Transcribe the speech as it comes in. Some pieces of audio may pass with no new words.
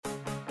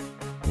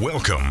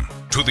Welcome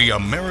to the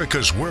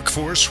America's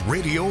Workforce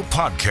Radio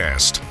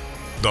Podcast,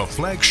 the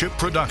flagship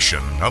production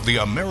of the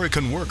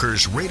American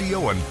Workers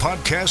Radio and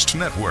Podcast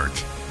Network,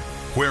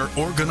 where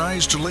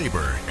organized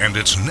labor and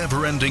its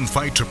never-ending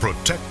fight to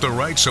protect the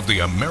rights of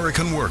the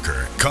American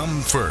worker come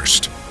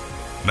first.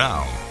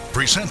 Now,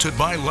 presented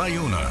by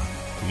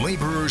LIUNA,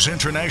 Laborers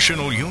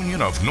International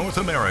Union of North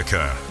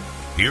America.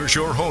 Here's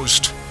your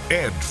host,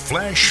 Ed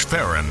Flash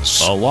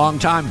Ferens. A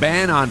long-time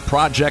ban on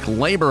project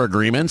labor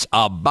agreements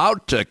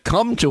about to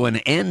come to an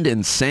end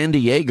in San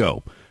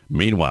Diego.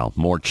 Meanwhile,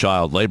 more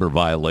child labor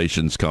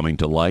violations coming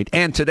to light.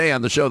 And today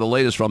on the show, the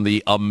latest from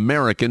the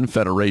American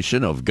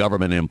Federation of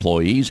Government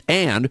Employees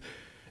and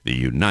the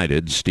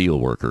United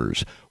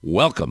Steelworkers.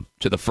 Welcome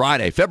to the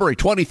Friday, February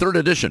 23rd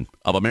edition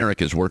of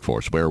America's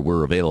Workforce, where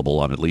we're available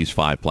on at least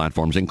 5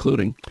 platforms,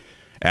 including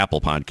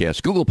Apple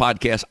Podcasts, Google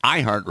Podcasts,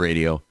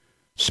 iHeartRadio,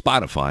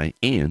 Spotify,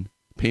 and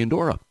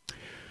Pandora.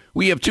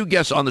 We have 2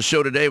 guests on the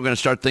show today. We're going to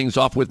start things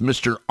off with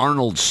Mr.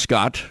 Arnold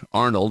Scott.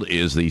 Arnold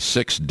is the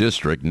 6th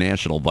District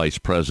National Vice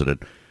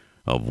President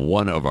of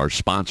one of our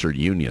sponsored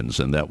unions,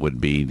 and that would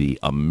be the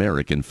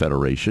American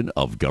Federation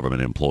of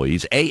Government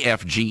Employees.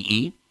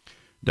 AFGE.org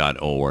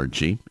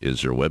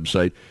is their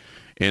website.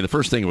 And the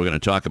first thing we're going to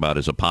talk about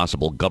is a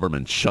possible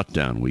government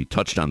shutdown. We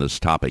touched on this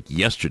topic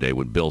yesterday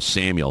with Bill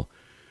Samuel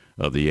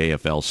of the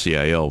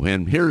AFL-CIO.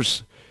 And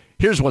here's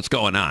what's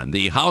going on.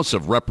 The House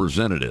of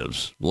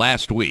Representatives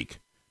last week,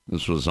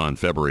 this was on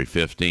February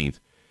 15th,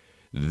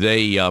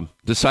 they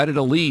decided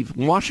to leave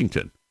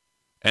Washington.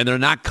 And they're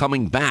not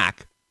coming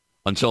back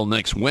until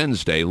next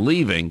Wednesday,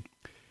 leaving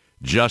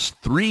just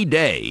 3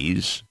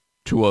 days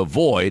to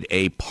avoid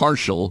a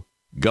partial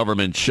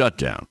government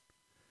shutdown.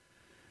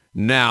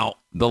 Now,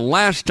 the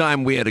last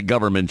time we had a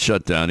government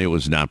shutdown, it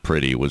was not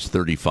pretty. It was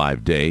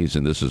 35 days,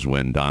 and this is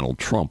when Donald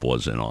Trump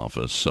was in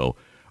office. So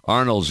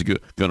Arnold's going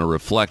to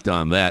reflect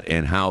on that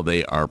and how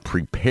they are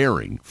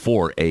preparing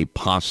for a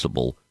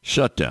possible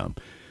shutdown.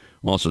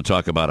 We'll also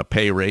talk about a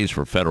pay raise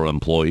for federal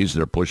employees.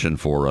 They're pushing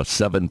for a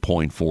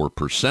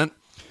 7.4%.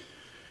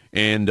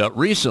 And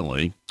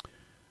recently,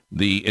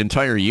 the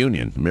entire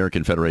union,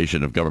 American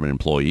Federation of Government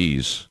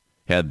Employees,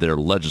 had their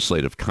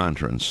legislative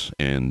conference.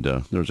 And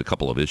there's a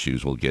couple of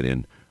issues we'll get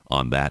in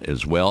on that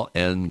as well,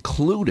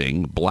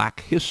 including Black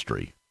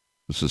History.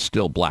 This is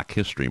still Black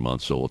History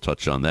Month, so we'll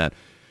touch on that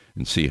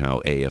and see how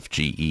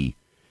AFGE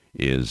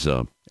is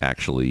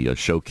actually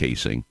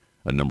showcasing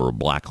a number of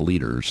black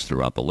leaders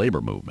throughout the labor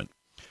movement.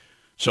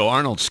 So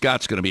Arnold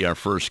Scott's going to be our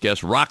first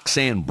guest.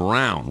 Roxanne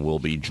Brown will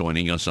be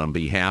joining us on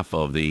behalf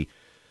of the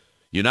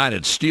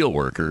United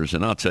Steelworkers,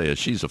 and I'll tell you,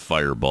 she's a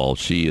fireball.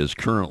 She is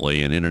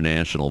currently an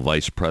international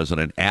vice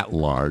president at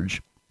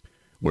large,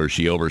 where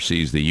she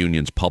oversees the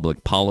union's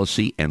public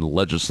policy and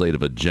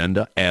legislative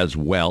agenda as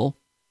well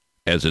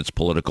as its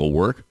political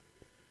work.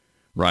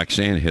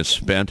 Roxanne has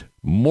spent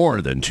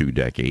more than 2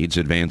 decades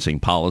advancing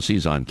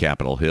policies on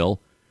Capitol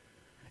Hill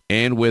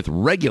and with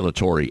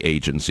regulatory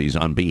agencies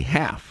on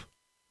behalf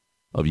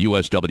of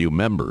USW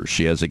members.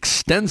 She has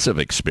extensive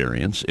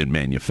experience in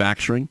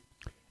manufacturing,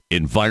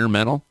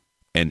 environmental,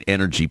 and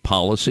energy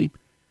policy.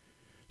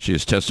 She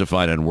has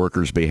testified on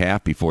workers'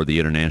 behalf before the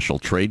International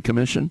Trade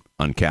Commission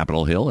on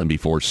Capitol Hill and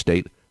before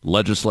state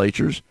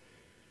legislatures.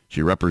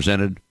 She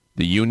represented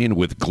the union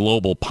with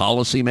global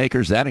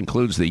policymakers. That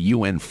includes the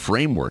UN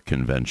Framework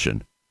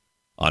Convention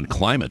on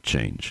Climate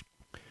Change.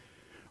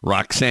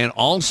 Roxanne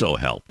also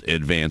helped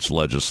advance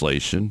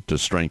legislation to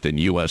strengthen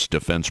U.S.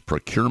 defense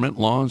procurement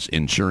laws,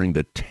 ensuring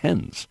the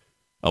tens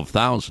of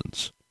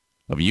thousands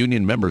of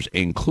union members,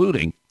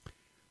 including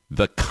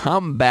the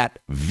combat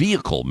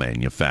vehicle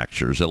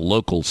manufacturers at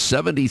Local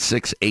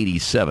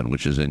 7687,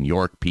 which is in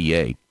York,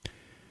 PA,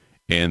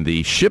 and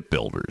the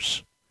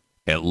shipbuilders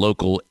at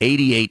Local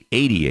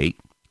 8888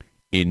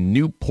 in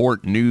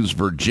Newport News,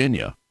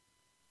 Virginia,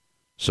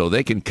 so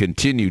they can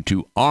continue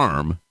to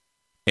arm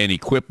and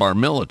equip our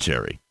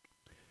military.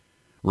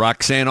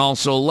 Roxanne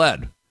also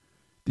led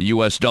the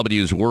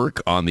USW's work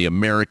on the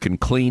American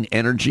Clean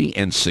Energy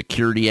and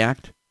Security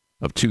Act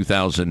of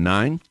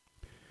 2009.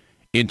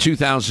 In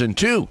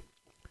 2002,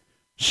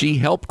 she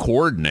helped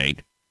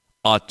coordinate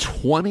a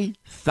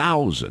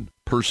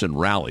 20,000-person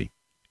rally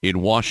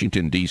in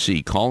Washington,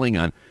 D.C., calling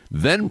on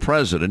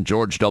then-President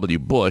George W.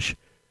 Bush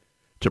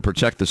to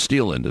protect the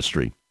steel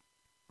industry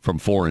from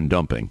foreign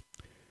dumping.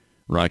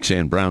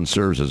 Roxanne Brown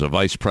serves as a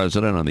vice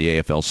president on the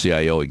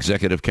AFL-CIO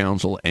Executive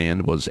Council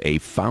and was a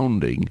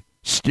founding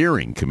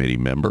steering committee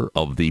member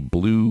of the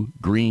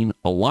Blue-Green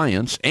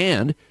Alliance,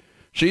 and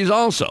she's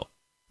also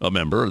a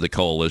member of the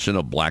Coalition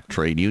of Black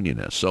Trade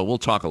Unionists. So we'll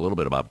talk a little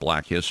bit about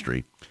Black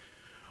history.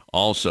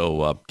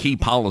 Also, key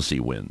policy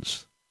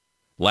wins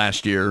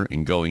last year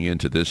and going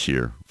into this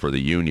year for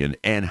the union,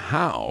 and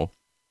how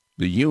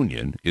the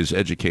union is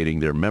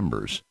educating their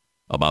members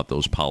about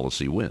those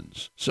policy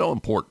wins. So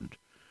important.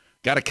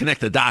 Got to connect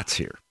the dots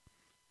here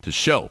to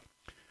show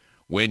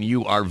when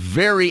you are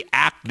very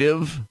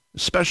active,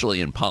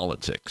 especially in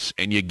politics,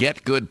 and you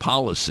get good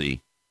policy,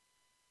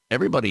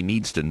 everybody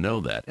needs to know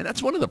that. And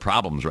that's one of the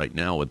problems right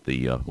now with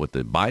the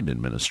Biden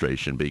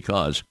administration,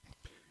 because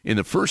In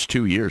the first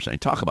 2 years, I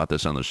talk about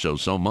this on the show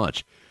so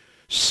much,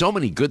 so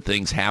many good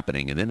things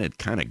happening, and then it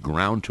kind of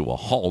ground to a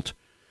halt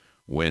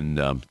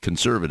when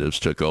conservatives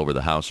took over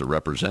the House of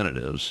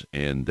Representatives,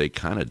 and they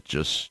kind of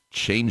just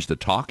changed the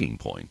talking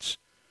points.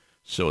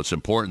 So it's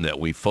important that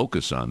we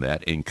focus on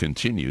that and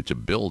continue to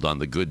build on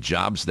the good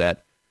jobs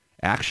that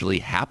actually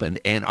happened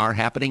and are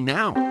happening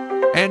now.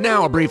 And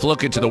now a brief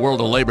look into the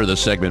world of labor.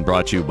 This segment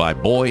brought to you by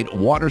Boyd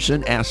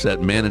Watterson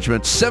Asset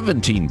Management.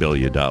 $17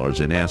 billion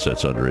in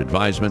assets under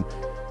advisement,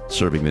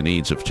 serving the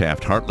needs of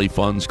Taft-Hartley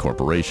funds,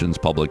 corporations,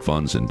 public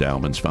funds,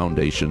 endowments,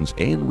 foundations,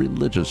 and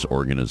religious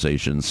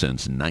organizations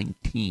since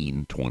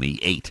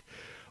 1928.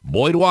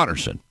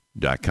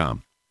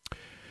 BoydWatterson.com.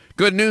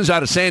 Good news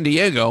out of San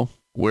Diego,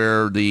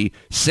 where the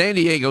San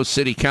Diego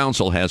City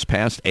Council has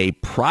passed a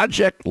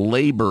project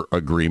labor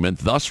agreement,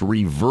 thus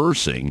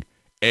reversing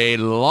a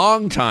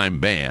long-time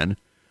ban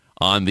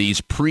on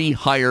these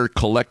pre-hire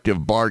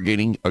collective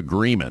bargaining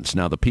agreements.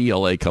 Now, the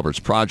PLA covers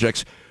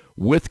projects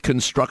with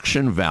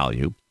construction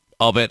value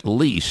of at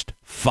least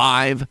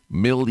 $5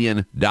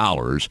 million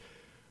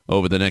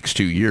over the next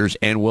 2 years,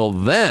 and will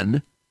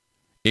then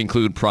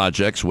include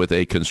projects with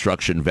a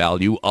construction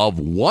value of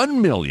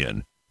 $1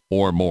 million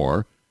or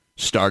more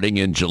starting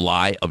in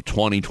July of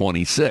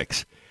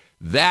 2026.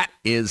 That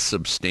is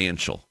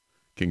substantial.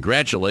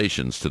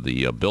 Congratulations to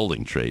the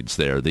building trades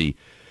there. The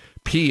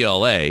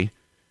PLA,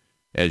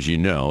 as you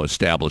know,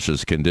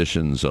 establishes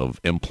conditions of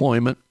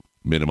employment,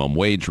 minimum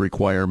wage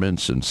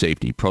requirements, and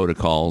safety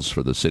protocols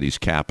for the city's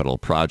capital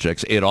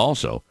projects. It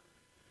also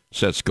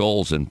sets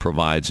goals and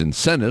provides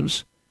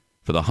incentives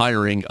for the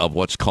hiring of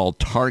what's called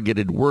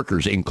targeted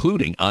workers,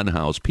 including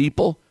unhoused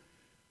people,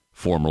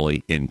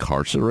 formerly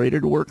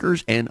incarcerated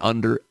workers, and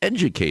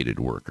undereducated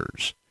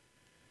workers.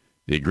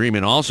 The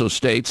agreement also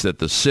states that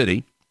the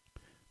city,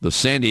 the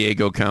San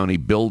Diego County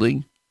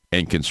Building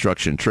and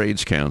Construction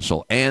Trades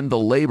Council, and the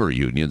labor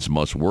unions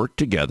must work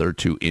together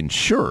to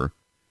ensure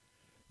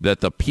that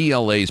the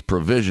PLA's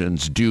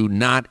provisions do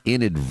not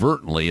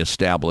inadvertently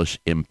establish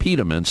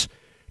impediments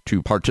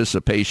to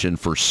participation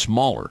for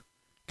smaller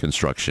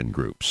construction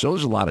groups. So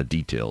there's a lot of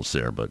details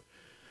there, but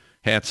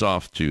hats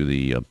off to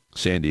the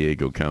San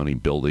Diego County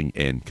Building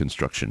and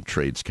Construction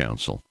Trades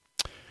Council.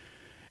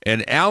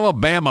 An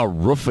Alabama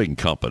roofing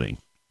company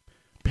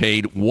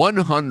paid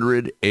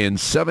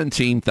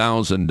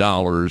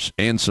 $117,000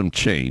 and some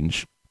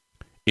change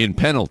in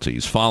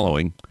penalties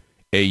following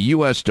a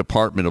U.S.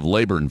 Department of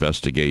Labor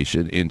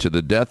investigation into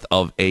the death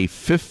of a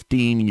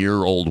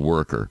 15-year-old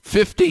worker,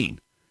 15,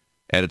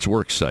 at its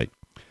work site.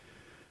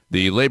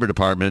 The Labor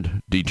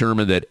Department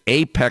determined that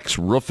Apex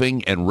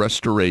Roofing and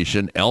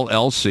Restoration,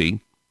 LLC,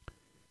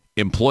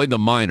 employed the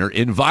minor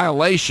in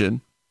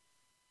violation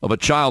of a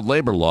child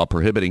labor law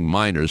prohibiting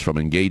minors from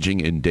engaging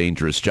in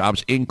dangerous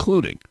jobs,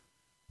 including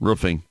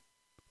roofing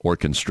or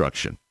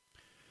construction.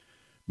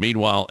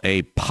 Meanwhile,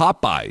 a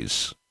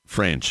Popeyes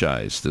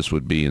franchise, this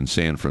would be in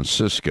San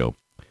Francisco,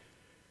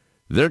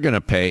 they're going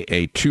to pay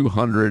a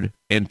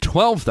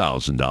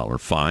 $212,000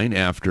 fine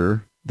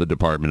after the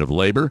Department of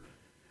Labor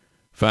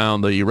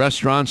found the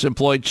restaurants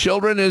employed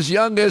children as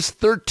young as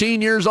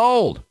 13 years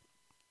old.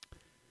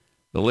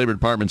 The Labor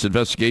Department's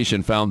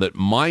investigation found that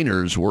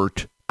minors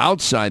worked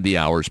outside the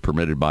hours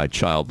permitted by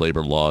child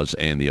labor laws,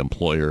 and the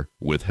employer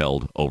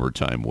withheld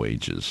overtime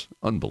wages.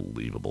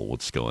 Unbelievable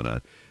what's going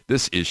on.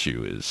 This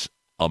issue is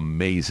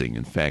amazing.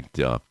 In fact,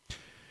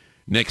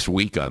 next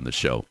week on the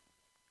show,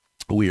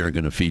 we are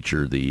going to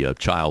feature the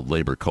Child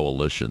Labor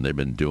Coalition. They've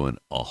been doing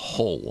a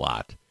whole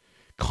lot,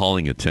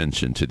 calling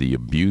attention to the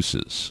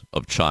abuses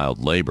of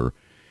child labor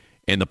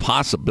and the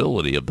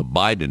possibility of the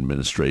Biden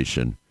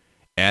administration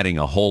adding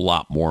a whole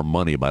lot more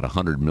money, about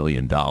 $100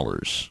 million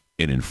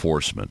in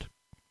enforcement.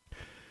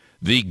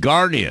 The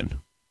Guardian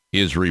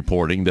is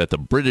reporting that the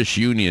British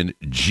union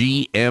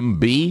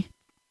GMB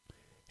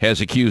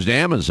has accused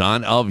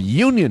Amazon of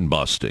union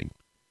busting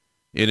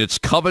in its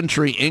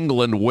Coventry,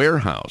 England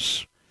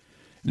warehouse.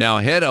 Now,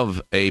 ahead of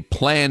a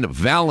planned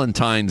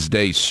Valentine's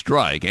Day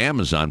strike,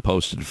 Amazon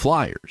posted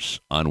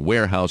flyers on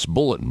warehouse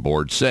bulletin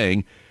boards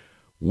saying,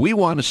 "We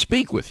want to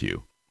speak with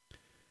you.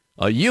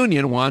 A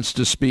union wants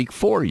to speak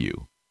for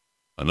you."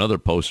 Another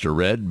poster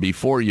read,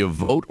 "Before you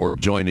vote or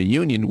join a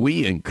union,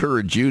 we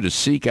encourage you to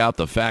seek out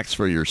the facts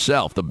for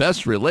yourself. The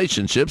best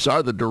relationships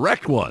are the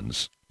direct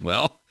ones."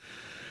 Well,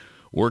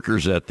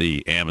 workers at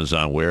the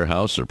Amazon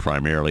warehouse are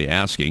primarily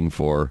asking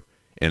for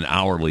an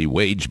hourly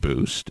wage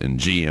boost, and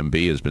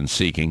GMB has been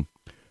seeking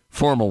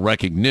formal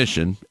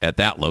recognition at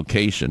that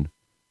location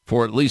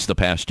for at least the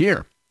past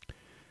year.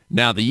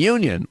 Now, the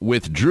union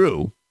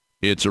withdrew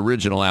its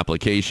original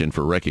application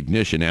for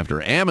recognition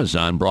after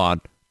Amazon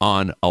brought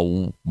on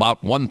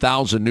about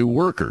 1,000 new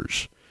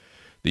workers.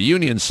 The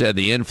union said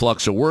the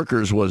influx of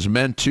workers was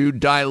meant to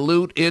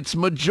dilute its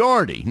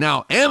majority.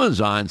 Now,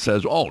 Amazon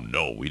says, "Oh,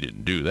 no, we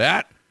didn't do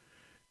that,"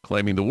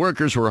 claiming the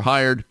workers were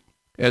hired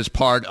as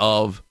part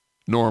of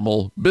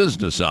normal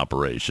business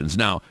operations.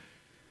 Now,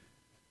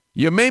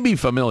 you may be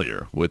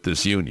familiar with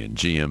this union,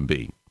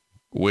 GMB,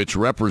 which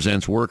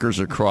represents workers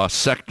across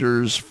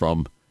sectors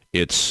from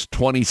its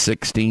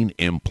 2016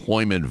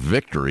 employment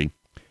victory,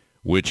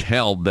 which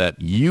held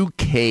that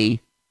UK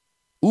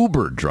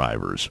Uber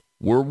drivers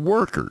were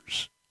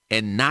workers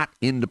and not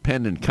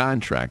independent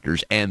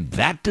contractors, and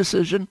that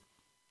decision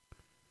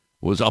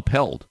was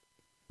upheld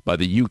by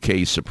the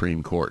UK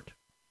Supreme Court.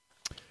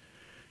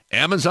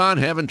 Amazon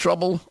having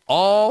trouble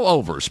all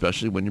over,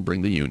 especially when you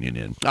bring the union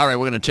in. All right,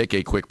 we're going to take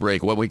a quick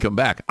break. When we come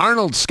back,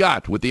 Arnold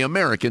Scott with the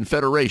American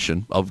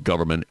Federation of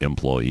Government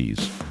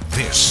Employees.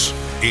 This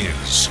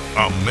is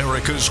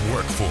America's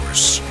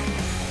Workforce.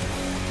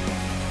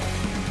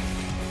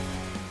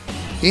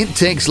 It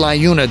takes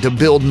LiUNA to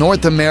build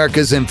North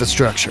America's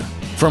infrastructure.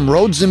 From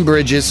roads and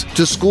bridges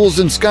to schools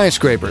and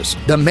skyscrapers,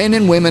 the men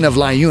and women of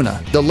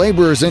LiUNA, the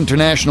Laborers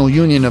International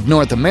Union of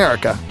North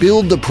America,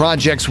 build the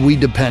projects we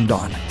depend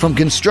on. From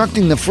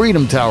constructing the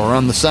Freedom Tower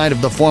on the site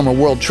of the former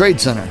World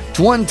Trade Center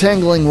to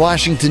untangling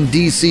Washington,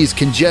 D.C.'s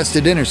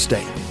congested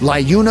interstate,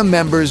 LiUNA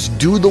members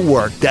do the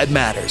work that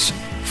matters.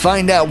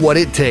 Find out what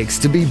it takes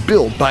to be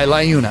built by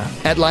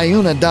LiUNA at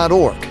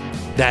liuna.org.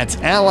 That's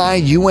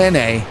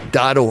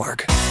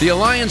liuna.org. The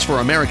Alliance for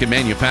American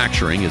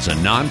Manufacturing is a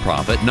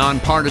nonprofit,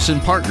 nonpartisan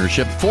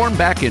partnership formed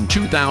back in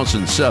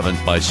 2007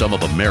 by some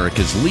of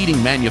America's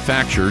leading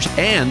manufacturers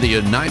and the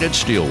United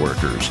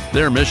Steelworkers.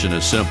 Their mission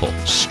is simple: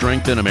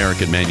 strengthen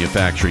American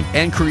manufacturing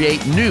and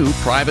create new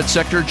private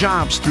sector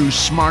jobs through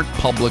smart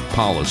public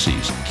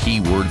policies.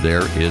 Key word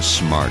there is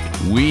smart.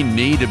 We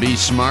need to be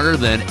smarter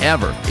than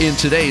ever in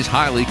today's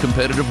highly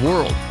competitive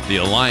world. The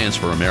Alliance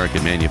for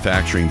American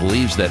Manufacturing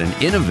believes that an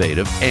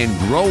innovative and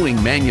growing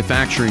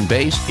manufacturing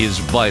base is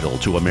vital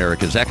to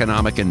America's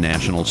economic and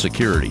national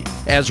security,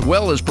 as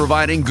well as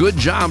providing good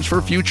jobs for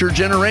future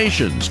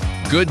generations.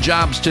 Good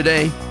jobs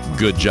today,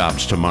 good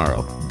jobs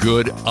tomorrow.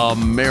 Good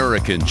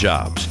American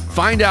jobs.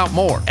 Find out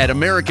more at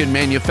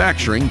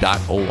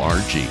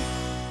americanmanufacturing.org.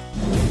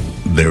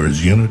 There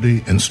is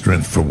unity and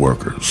strength for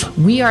workers.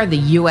 We are the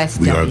USW.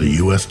 We are the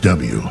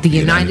USW. The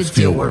United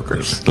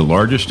Steelworkers. The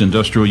largest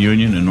industrial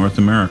union in North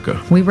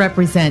America. We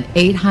represent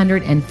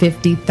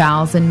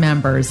 850,000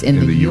 members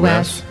in the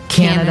U.S.,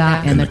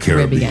 Canada, and the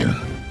Caribbean.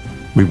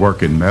 We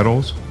work in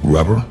metals,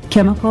 rubber,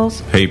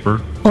 chemicals,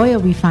 paper, oil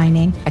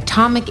refining,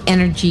 atomic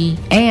energy,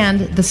 and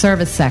the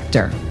service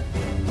sector.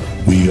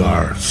 We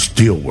are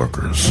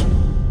steelworkers,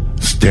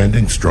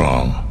 standing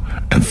strong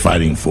and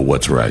fighting for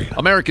what's right.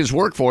 America's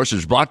Workforce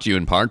is brought to you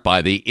in part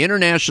by the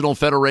International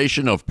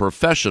Federation of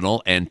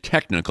Professional and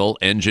Technical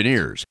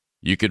Engineers.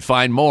 You can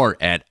find more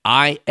at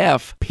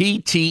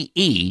ifpte.org.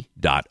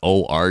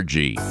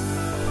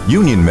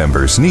 Union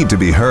members need to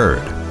be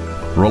heard.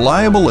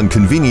 Reliable and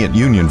convenient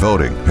union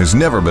voting has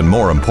never been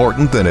more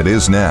important than it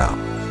is now.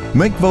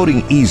 Make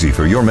voting easy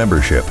for your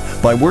membership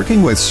by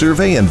working with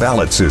survey and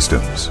ballot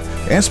systems.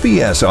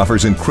 SBS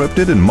offers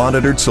encrypted and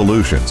monitored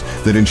solutions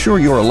that ensure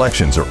your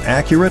elections are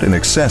accurate and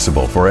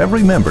accessible for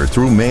every member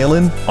through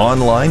mail-in,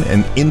 online,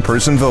 and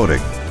in-person voting.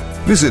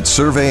 Visit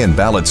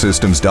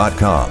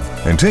surveyandballotsystems.com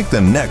and take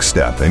the next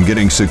step in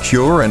getting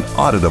secure and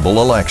auditable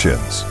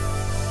elections.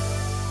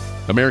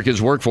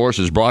 America's Workforce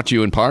is brought to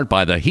you in part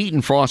by the Heat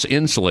and Frost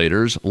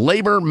Insulators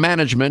Labor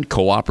Management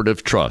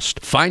Cooperative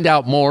Trust. Find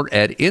out more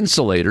at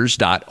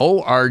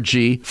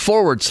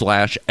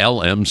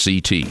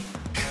insulators.org/LMCT.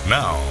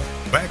 Now,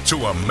 back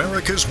to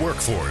America's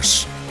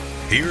Workforce.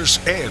 Here's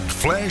Ed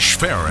Flash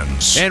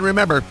Ferens. And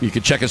remember, you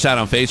can check us out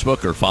on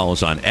Facebook or follow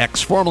us on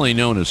X, formerly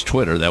known as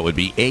Twitter. That would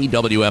be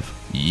AWF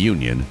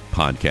Union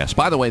Podcast.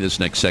 By the way, this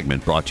next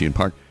segment brought to you in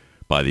part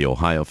by the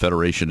Ohio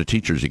Federation of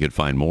Teachers. You can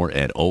find more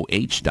at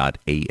oh.aft.org.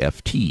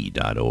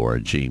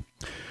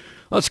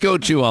 Let's go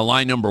to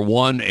line number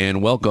one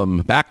and welcome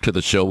back to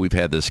the show. We've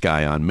had this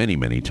guy on many,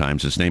 many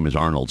times. His name is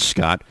Arnold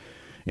Scott,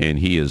 and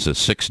he is a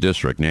 6th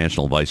District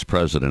National Vice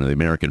President of the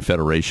American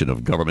Federation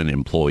of Government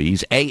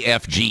Employees,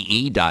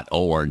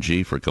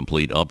 AFGE.org for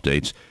complete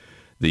updates.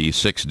 The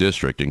 6th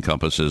District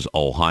encompasses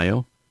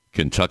Ohio,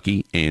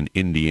 Kentucky, and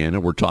Indiana.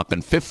 We're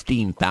talking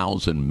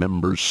 15,000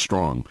 members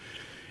strong.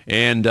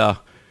 And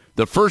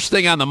the first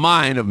thing on the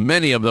mind of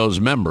many of those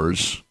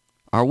members,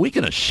 are we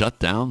going to shut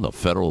down the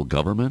federal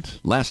government?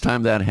 Last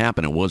time that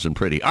happened, it wasn't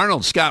pretty.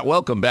 Arnold Scott,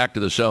 welcome back to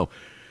the show.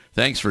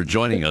 Thanks for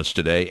joining us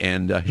today.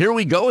 And here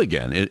we go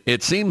again.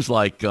 It seems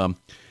like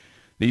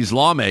these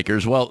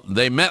lawmakers, well,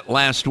 they met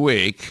last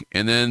week,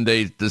 and then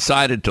they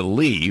decided to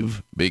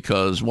leave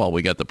because, well,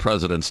 we got the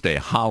President's Day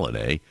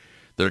holiday.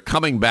 They're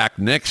coming back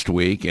next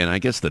week, and I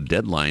guess the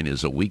deadline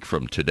is a week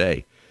from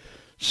today.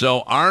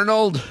 So,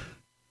 Arnold,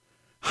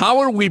 how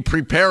are we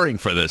preparing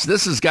for this?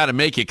 This has got to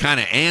make you kind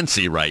of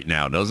antsy right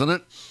now, doesn't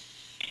it?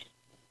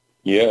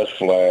 Yes,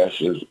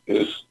 Flash.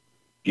 It's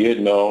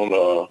getting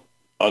on.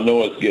 I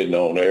know it's getting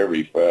on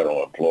every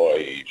federal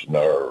employee's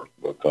nerve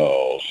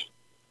because,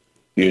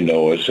 you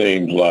know, it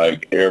seems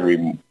like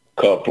every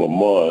couple of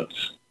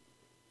months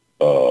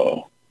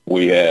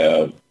we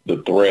have the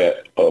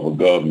threat of a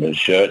government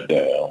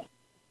shutdown.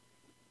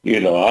 You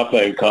know, I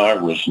think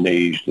Congress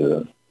needs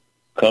to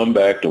come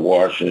back to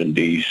Washington,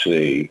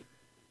 D.C.,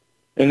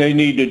 and they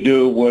need to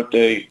do what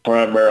they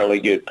primarily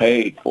get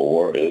paid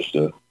for, is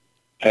to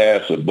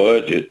pass a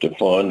budget to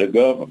fund the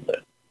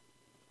government.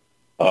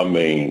 I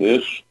mean,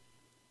 this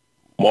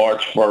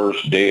March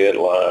 1st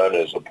deadline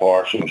is a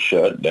partial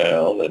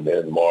shutdown, and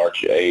then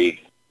March 8th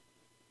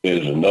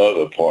is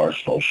another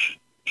partial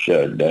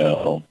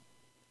shutdown.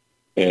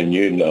 And,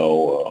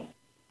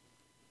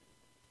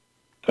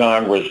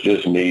 Congress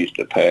just needs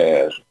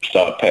to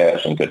stop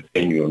passing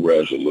continuing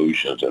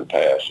resolutions and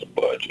pass a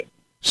budget.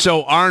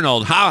 So,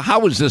 Arnold,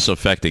 how is this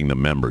affecting the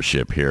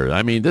membership here?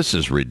 I mean, this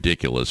is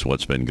ridiculous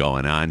what's been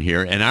going on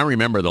here. And I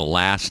remember the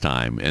last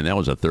time, and that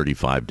was a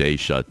 35-day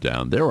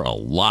shutdown, there were a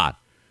lot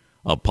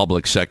of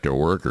public sector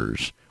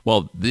workers.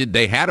 Well,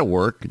 they had to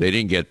work. They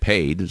didn't get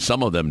paid.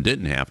 Some of them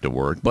didn't have to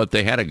work, but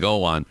they had to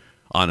go on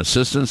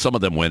assistance. Some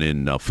of them went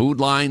in food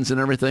lines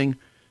and everything.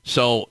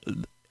 So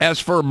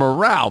as for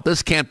morale,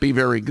 this can't be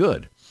very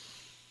good.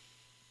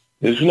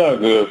 It's not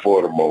good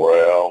for the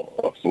morale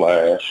of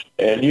Flash.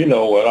 And you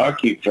know what I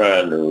keep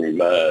trying to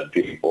remind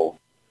people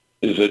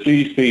is that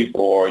these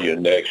people are your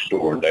next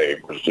door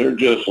neighbors. They're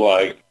just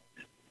like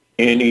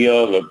any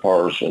other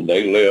person.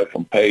 They live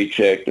from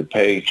paycheck to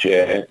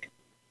paycheck,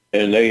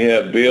 and they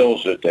have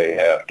bills that they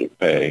have to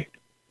pay.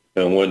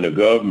 And when the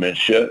government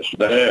shuts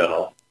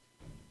down,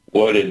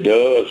 what it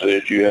does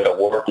is you have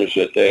workers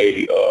that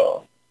they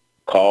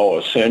call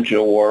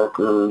essential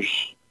workers.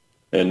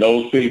 And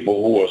those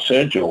people who are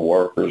essential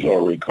workers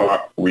are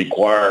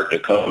required to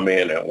come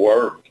in and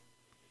work,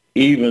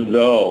 even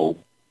though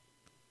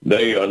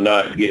they are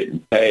not getting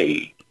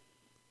paid.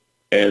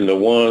 And the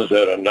ones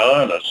that are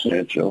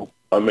non-essential,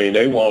 I mean,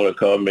 they want to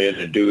come in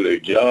and do their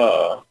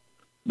job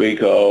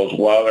because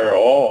while they're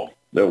off,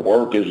 their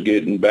work is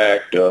getting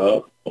backed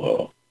up.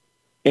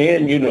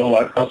 And,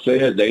 like I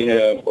said, they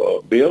have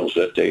bills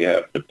that they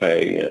have to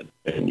pay.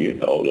 And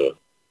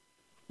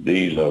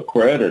these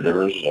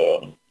creditors,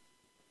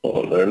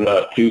 they're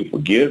not too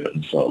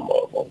forgiving, some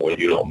of them, when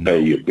you don't pay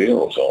your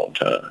bills on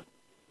time.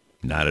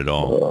 Not at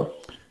all.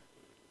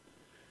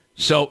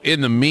 So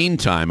in the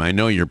meantime, I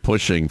know you're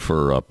pushing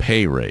for a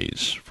pay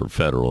raise for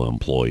federal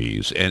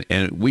employees.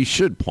 And we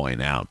should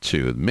point out,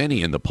 too,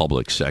 many in the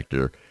public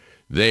sector,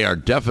 they are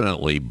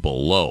definitely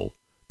below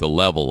the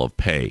level of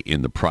pay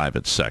in the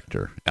private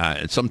sector.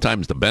 And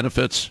sometimes the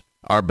benefits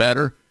are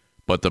better,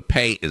 but the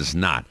pay is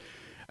not.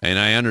 And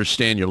I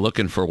understand you're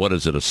looking for, what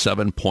is it, a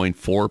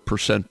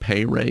 7.4%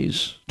 pay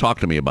raise? Talk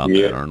to me about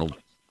that, Arnold.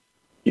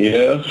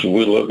 Yes,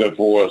 we're looking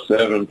for a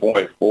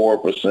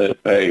 7.4%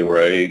 pay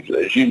raise.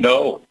 As you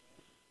know,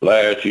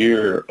 last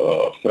year,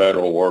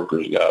 federal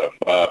workers got a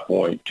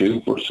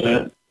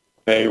 5.2%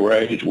 pay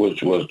raise,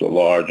 which was the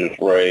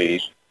largest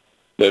raise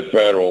that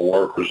federal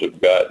workers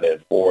have gotten in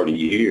 40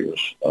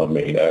 years. I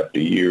mean, after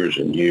years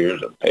and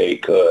years of pay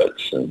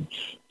cuts and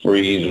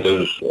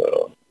freezes,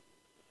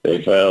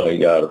 they finally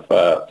got a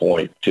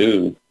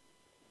 5.2,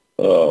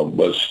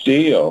 but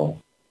still,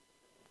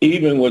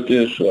 even with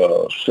this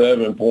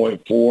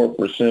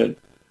 7.4%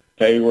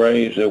 pay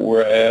raise that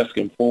we're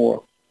asking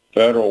for,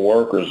 federal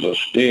workers are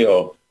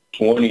still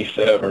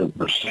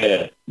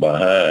 27%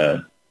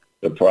 behind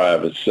the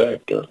private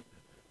sector,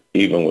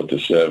 even with the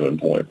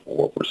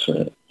 7.4%.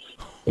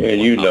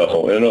 And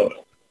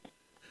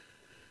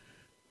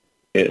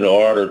in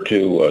order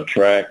to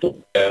attract the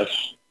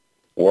best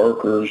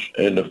workers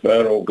in the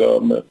federal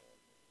government,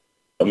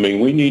 I mean,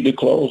 we need to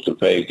close the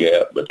pay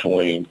gap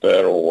between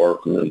federal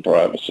worker and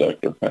private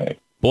sector pay.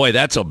 Boy,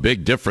 that's a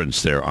big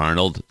difference there,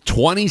 Arnold.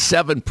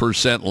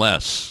 27%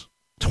 less.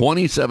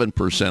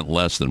 27%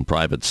 less than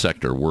private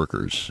sector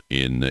workers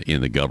in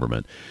the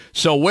government.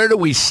 So where do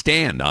we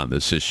stand on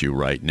this issue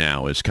right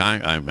now?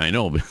 I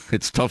know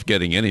it's tough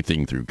getting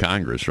anything through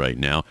Congress right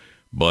now,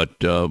 but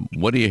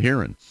what are you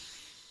hearing?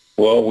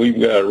 Well, we've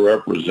got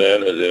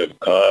Representative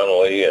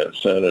Connolly and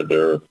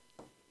Senator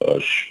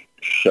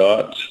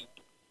Schatz,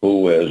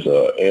 who has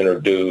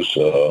introduced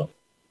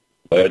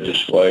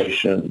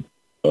legislation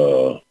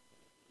for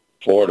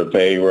the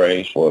pay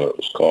raise for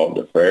what's called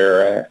the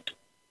FAIR Act.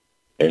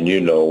 And,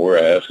 we're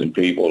asking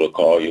people to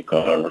call your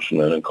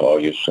congressman and call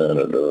your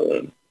senator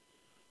and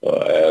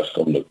ask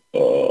them to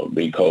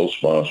be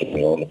co-sponsored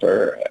on the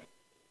FAIR Act.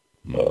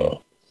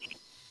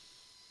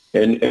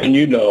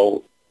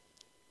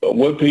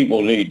 What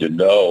people need to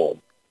know,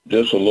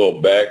 just a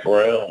little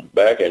background,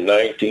 back in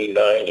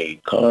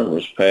 1990,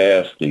 Congress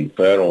passed the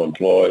Federal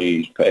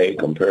Employees Pay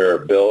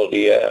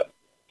Comparability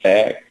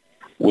Act,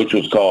 which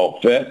was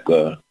called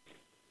FEPCA.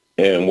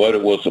 And what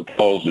it was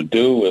supposed to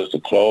do is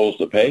to close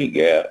the pay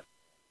gap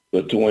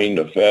between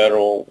the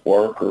federal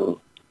worker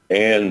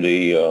and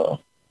the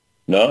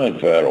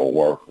non-federal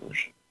workers.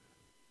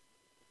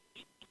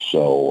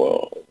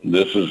 So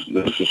this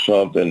is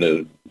something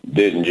that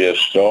didn't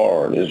just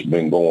start. It's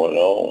been going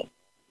on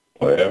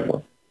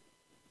forever.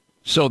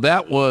 So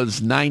that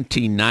was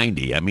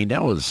 1990. I mean,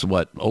 that was,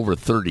 over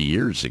 30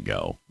 years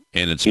ago.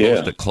 And it's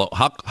supposed to close.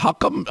 How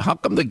come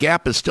the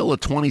gap is still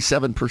at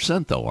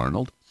 27%, though,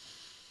 Arnold?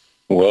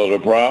 Well, the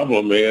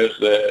problem is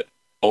that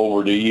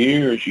over the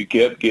years, you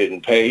kept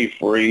getting pay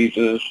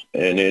freezes,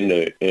 and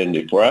in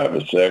the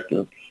private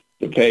sector,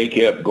 the pay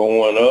kept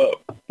going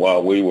up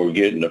while we were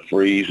getting the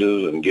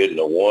freezes and getting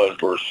the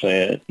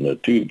 1% and the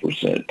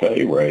 2%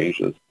 pay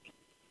raises.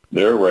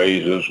 Their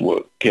raises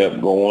kept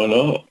going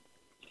up.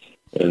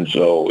 And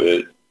so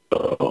it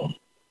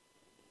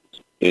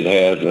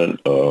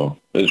hasn't,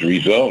 it's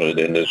resulted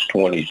in this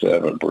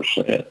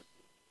 27%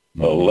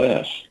 or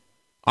less.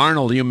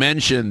 Arnold, you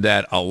mentioned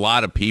that a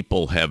lot of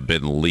people have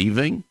been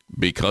leaving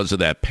because of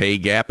that pay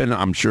gap, and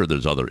I'm sure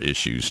there's other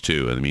issues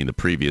too. I mean, the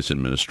previous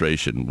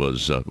administration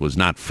was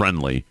not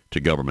friendly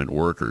to government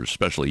workers,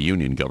 especially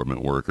union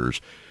government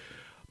workers.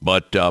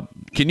 But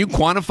can you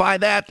quantify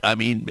that? I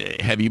mean,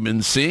 have you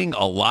been seeing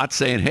a lot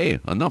saying,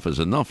 "Hey, enough is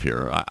enough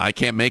here. I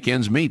can't make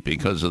ends meet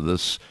because of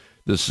this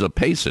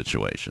pay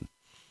situation"?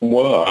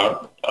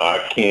 Well,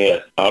 I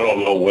can't. I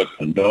don't know what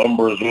the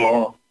numbers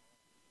are.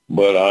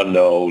 But I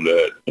know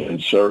that in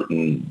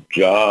certain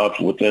jobs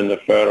within the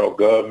federal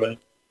government,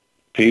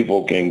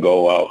 people can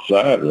go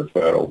outside of the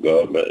federal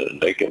government and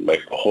they can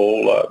make a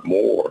whole lot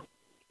more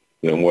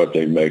than what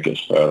they make as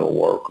federal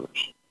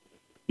workers.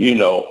 You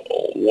know,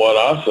 what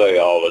I say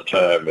all the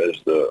time is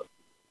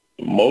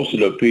most of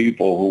the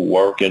people who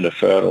work in the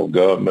federal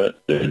government,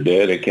 they're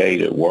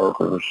dedicated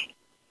workers,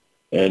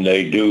 and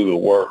they do the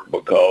work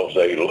because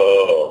they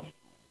love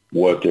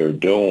what they're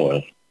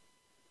doing.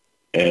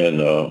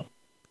 And,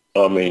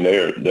 I mean,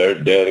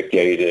 they're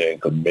dedicated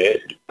and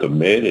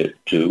committed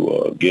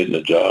to getting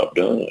the job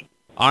done.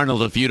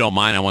 Arnold, if you don't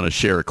mind, I want to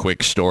share a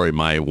quick story.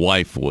 My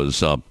wife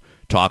was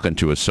talking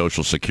to a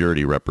Social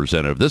Security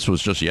representative. This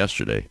was just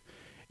yesterday.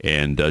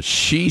 And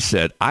she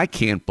said, I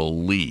can't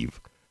believe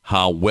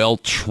how well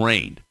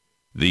trained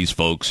these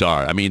folks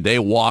are. I mean, they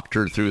walked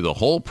her through the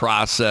whole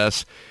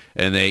process,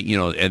 and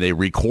they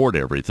record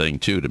everything,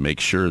 too, to make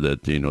sure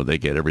that, they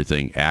get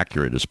everything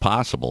accurate as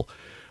possible.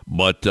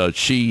 But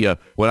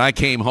when I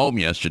came home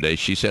yesterday,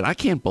 she said, I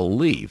can't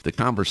believe the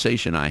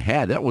conversation I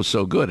had. That was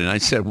so good. And I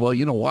said, well,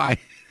 you know why?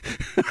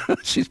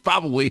 She's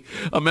probably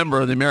a member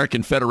of the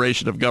American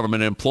Federation of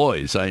Government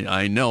Employees.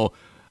 I know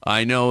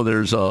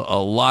there's a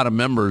lot of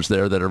members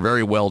there that are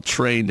very well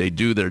trained. They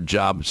do their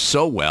job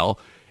so well.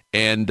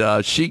 And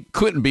she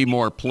couldn't be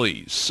more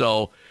pleased.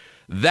 So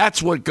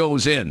that's what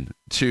goes in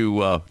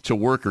to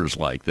workers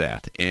like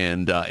that.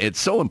 And it's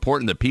so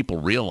important that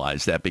people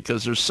realize that,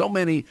 because there's so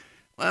many...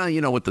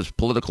 Well, with this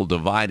political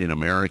divide in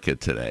America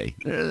today,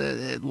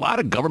 a lot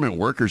of government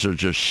workers are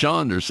just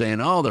shunned. They're saying,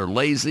 oh, they're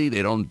lazy,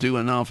 they don't do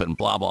enough, and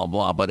blah, blah,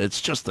 blah. But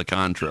it's just the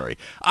contrary.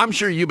 I'm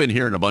sure you've been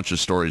hearing a bunch of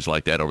stories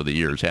like that over the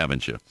years,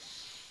 haven't you?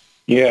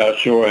 Yeah, I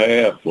sure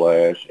have,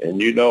 Flash. And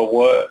you know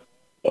what?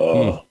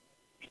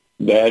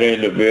 That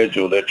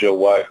individual that your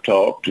wife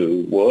talked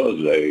to was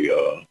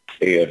a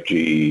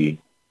AFGE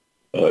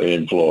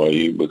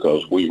employee,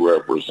 because we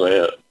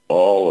represent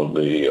all of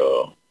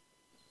the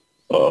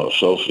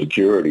Social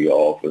Security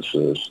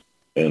offices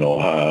in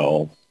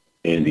Ohio,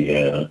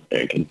 Indiana,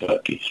 and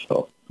Kentucky.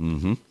 So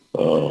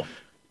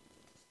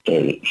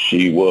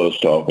she was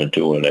talking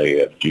to an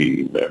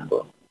AFGE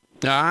member.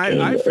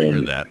 I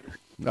figured that.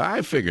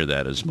 I figured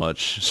that as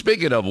much.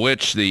 Speaking of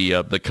which,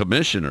 the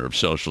commissioner of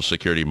Social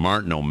Security,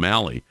 Martin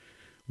O'Malley,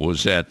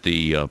 was at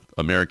the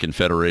American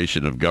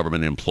Federation of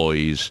Government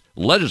Employees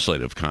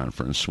Legislative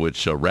Conference,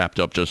 which wrapped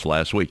up just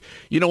last week.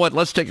 You know what?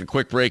 Let's take a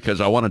quick break, because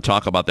I want to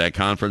talk about that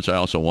conference. I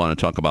also want to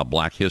talk about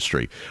Black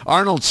history.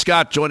 Arnold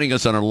Scott joining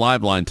us on our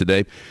live line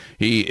today.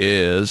 He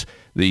is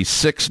the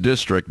 6th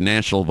District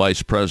National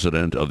Vice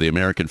President of the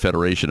American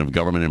Federation of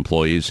Government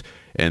Employees,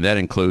 and that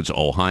includes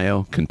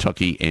Ohio,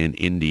 Kentucky, and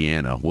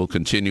Indiana. We'll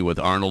continue with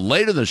Arnold.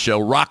 Later in the show,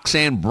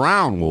 Roxanne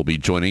Brown will be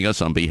joining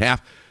us on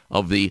behalf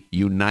of the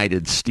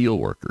United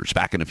Steelworkers.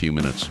 Back in a few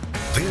minutes.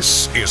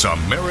 This is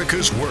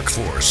America's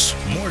Workforce.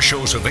 More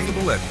shows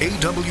available at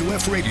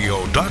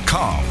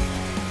awfradio.com.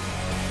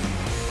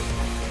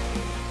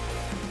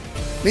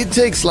 It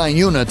takes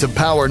LIUNA to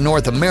power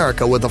North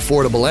America with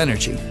affordable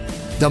energy.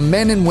 The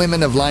men and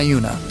women of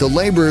LIUNA, the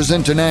Laborers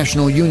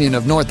International Union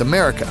of North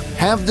America,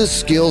 have the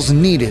skills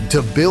needed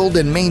to build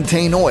and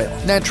maintain oil,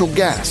 natural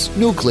gas,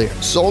 nuclear,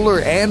 solar,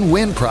 and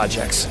wind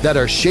projects that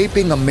are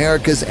shaping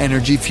America's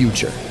energy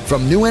future.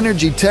 From new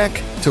energy tech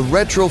to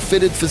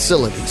retrofitted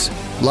facilities,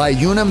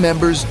 LIUNA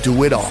members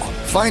do it all.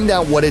 Find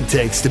out what it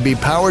takes to be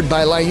powered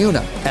by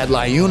LIUNA at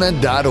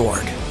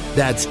liuna.org.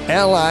 That's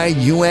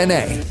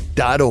LIUNA.org.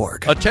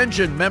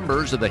 Attention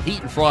members of the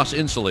Heat and Frost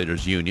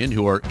Insulators Union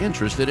who are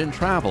interested in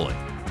traveling.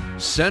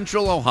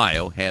 Central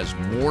Ohio has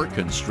more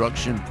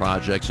construction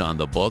projects on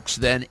the books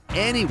than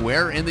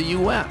anywhere in the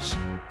U.S.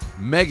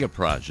 Mega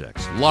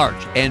projects,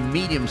 large and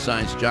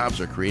medium-sized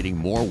jobs are creating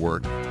more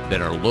work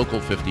than our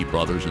local 50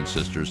 brothers and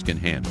sisters can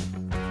handle.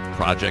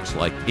 Projects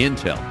like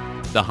Intel,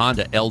 the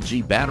Honda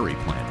LG battery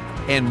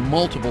plant, and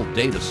multiple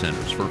data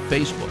centers for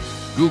Facebook,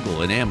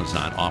 Google, and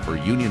Amazon offer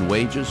union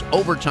wages,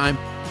 overtime,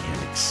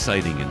 and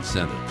exciting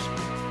incentives.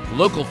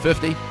 Local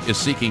 50 is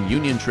seeking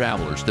union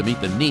travelers to meet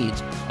the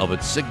needs of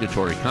its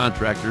signatory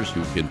contractors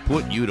who can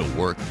put you to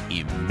work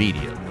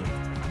immediately.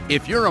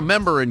 If you're a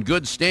member in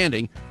good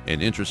standing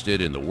and interested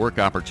in the work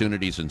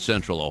opportunities in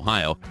Central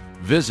Ohio,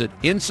 Visit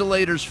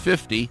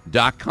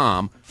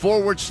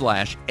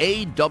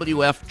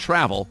insulators50.com/AWF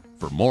travel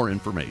for more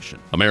information.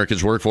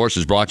 America's Workforce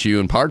is brought to you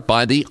in part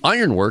by the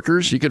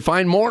Ironworkers. You can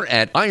find more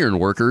at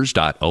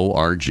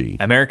ironworkers.org.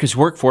 America's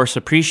Workforce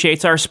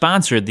appreciates our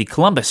sponsor, the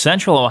Columbus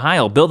Central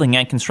Ohio Building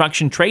and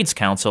Construction Trades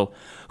Council,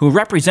 who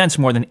represents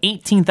more than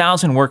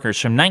 18,000 workers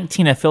from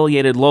 19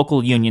 affiliated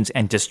local unions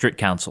and district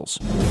councils.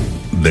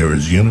 There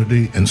is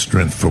unity and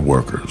strength for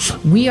workers.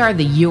 We are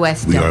the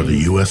USW. We are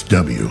the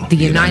USW, the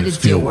United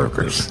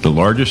Steelworkers. The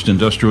largest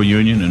industrial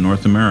union in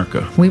North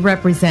America. We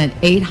represent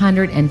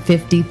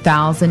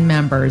 850,000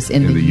 members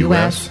in the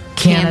U.S.,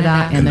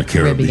 Canada, and the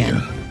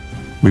Caribbean.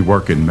 We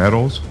work in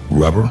metals,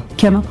 rubber,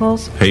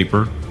 chemicals,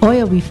 paper,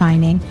 oil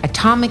refining,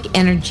 atomic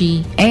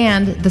energy,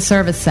 and the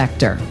service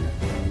sector.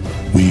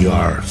 We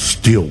are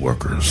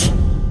steelworkers,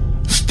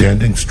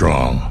 standing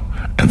strong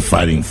and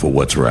fighting for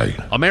what's right.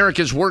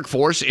 America's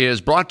Workforce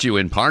is brought to you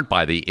in part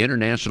by the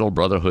International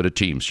Brotherhood of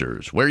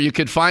Teamsters, where you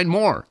can find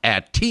more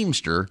at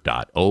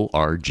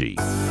teamster.org.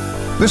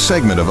 This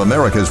segment of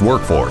America's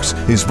Workforce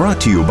is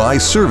brought to you by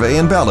Survey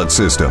and Ballot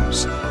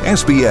Systems.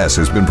 SBS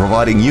has been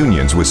providing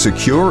unions with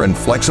secure and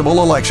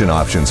flexible election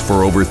options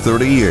for over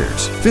 30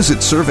 years. Visit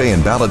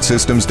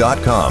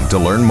surveyandballotsystems.com to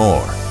learn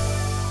more.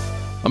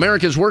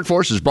 America's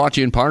Workforce is brought to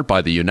you in part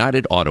by the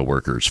United Auto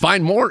Workers.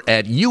 Find more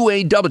at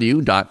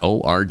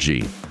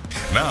uaw.org.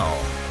 Now,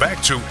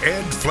 back to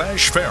Ed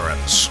Flash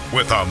Ferens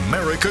with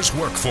America's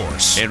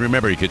Workforce. And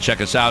remember, you can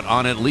check us out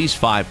on at least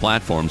 5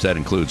 platforms. That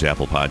includes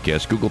Apple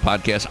Podcasts, Google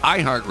Podcasts,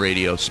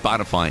 iHeartRadio,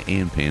 Spotify,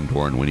 and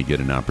Pandora. And when you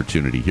get an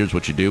opportunity, here's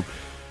what you do.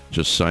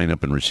 Just sign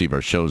up and receive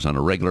our shows on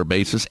a regular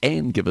basis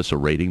and give us a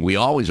rating. We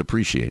always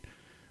appreciate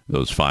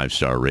those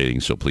 5-star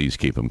ratings, so please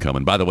keep them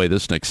coming. By the way,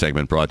 this next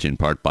segment brought to you in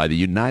part by the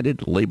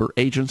United Labor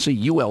Agency,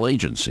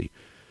 ulagency.org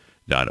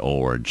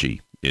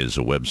is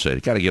a website. I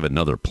got to give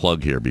another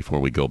plug here before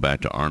we go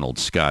back to Arnold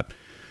Scott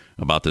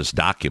about this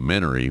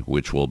documentary,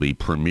 which will be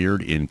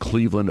premiered in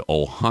Cleveland,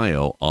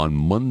 Ohio on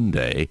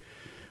Monday.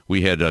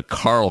 We had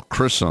Carl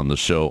Chris on the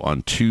show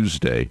on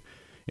Tuesday,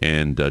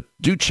 and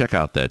do check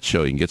out that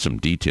show. You can get some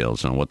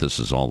details on what this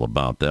is all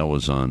about. That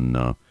was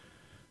on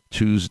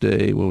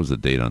Tuesday. What was the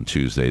date on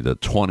Tuesday? The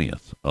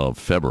 20th of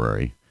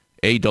February.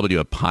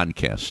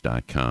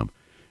 awpodcast.com.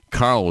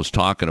 Carl was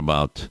talking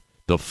about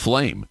the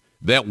flame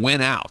that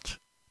went out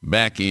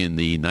back in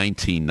the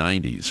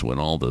 1990s when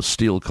all the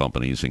steel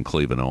companies in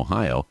Cleveland,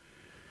 Ohio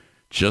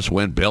just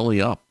went belly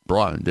up.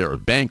 There was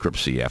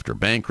bankruptcy after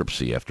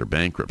bankruptcy after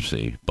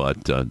bankruptcy,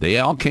 but they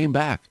all came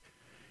back.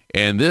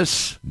 And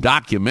this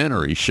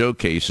documentary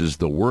showcases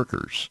the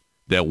workers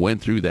that went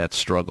through that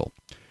struggle.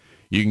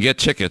 You can get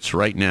tickets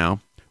right now.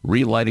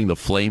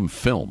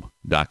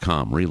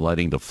 relightingtheflamefilm.com,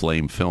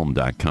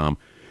 relightingtheflamefilm.com,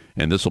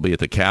 and this will be at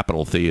the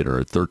Capitol Theater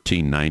at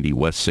 1390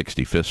 West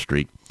 65th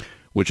Street,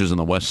 which is on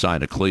the west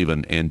side of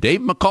Cleveland. And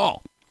Dave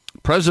McCall,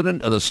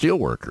 president of the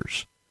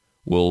Steelworkers,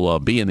 will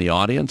be in the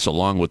audience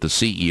along with the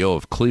CEO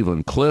of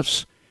Cleveland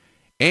Cliffs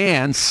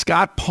and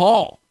Scott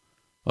Paul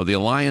of the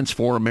Alliance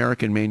for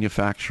American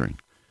Manufacturing.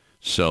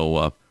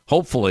 So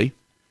hopefully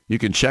you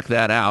can check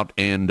that out,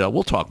 and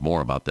we'll talk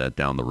more about that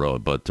down the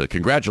road. But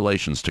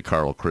congratulations to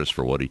Carl Chris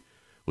for what he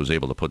was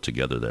able to put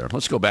together there.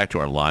 Let's go back to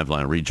our live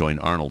line, rejoin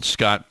Arnold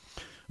Scott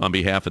on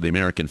behalf of the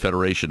American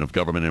Federation of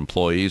Government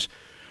Employees.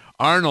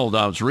 Arnold,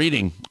 I was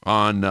reading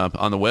on the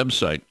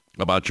website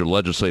about your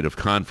legislative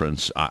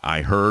conference.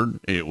 I heard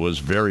it was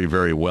very,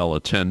 very well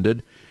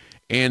attended.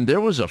 And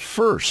there was a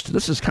first.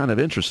 This is kind of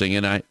interesting.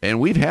 And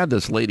we've had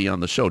this lady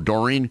on the show,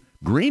 Doreen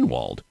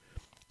Greenwald.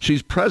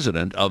 She's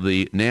president of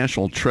the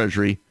National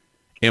Treasury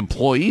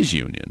Employees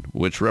Union,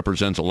 which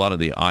represents a lot of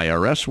the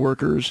IRS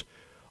workers,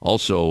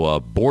 also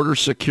border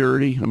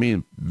security. I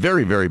mean,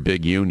 very, very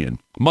big union,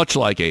 much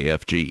like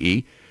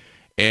AFGE.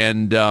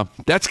 And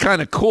that's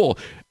kind of cool.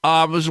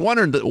 I was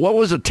wondering, what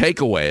was the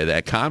takeaway of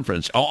that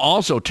conference?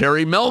 Also,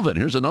 Terry Melvin.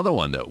 Here's another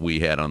one that we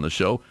had on the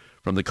show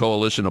from the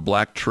Coalition of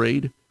Black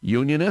Trade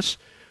Unionists.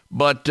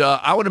 But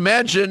I would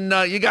imagine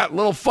you got a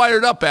little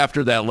fired up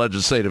after that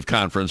legislative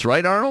conference,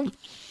 right, Arnold?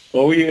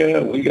 Oh, yeah,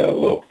 we got a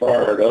little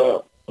fired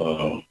up.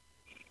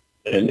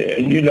 And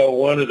you know,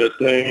 one of the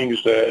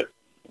things that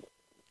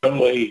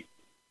really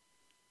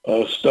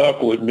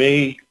stuck with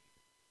me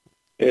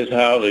is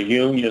how the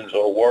unions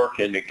are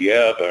working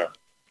together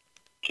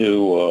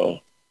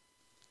to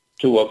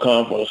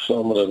accomplish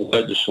some of the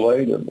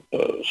legislative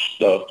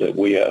stuff that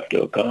we have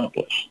to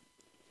accomplish.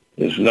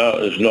 It's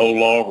no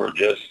longer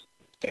just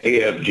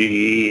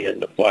AFGE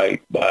and the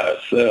fight by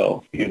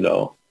itself. You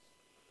know,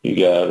 you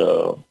got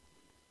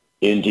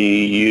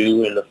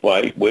NTEU in the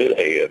fight with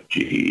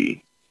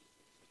AFGE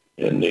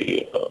and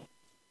the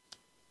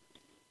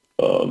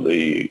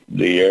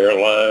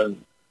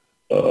airline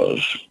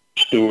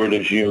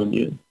stewardess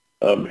union.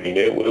 I mean,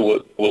 it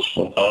was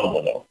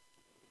phenomenal.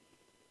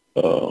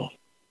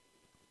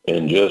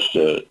 And just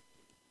to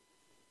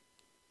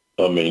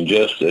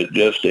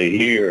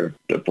hear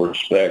the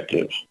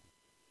perspectives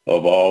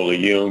of all the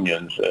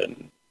unions,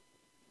 and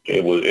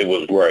it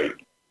was great.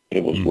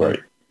 It was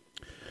great.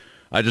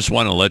 I just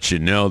want to let you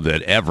know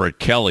that Everett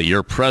Kelly,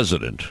 your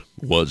president,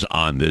 was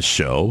on this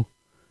show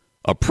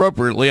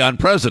appropriately on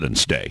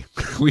President's Day.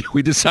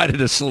 We decided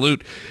to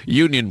salute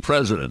union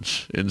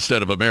presidents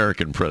instead of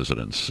American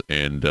presidents.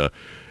 And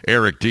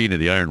Eric Dean of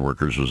the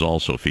Ironworkers was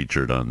also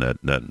featured on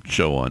that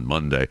show on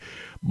Monday.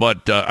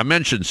 But I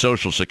mentioned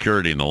Social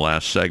Security in the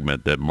last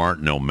segment, that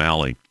Martin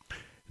O'Malley,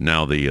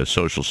 now the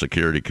Social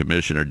Security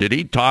Commissioner, did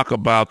he talk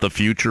about the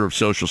future of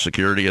Social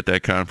Security at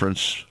that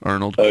conference,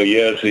 Arnold?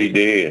 Yes, he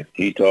did.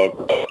 He talked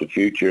about the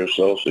future of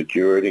Social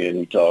Security, and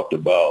he talked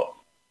about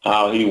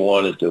how he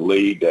wanted to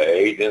lead the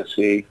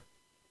agency.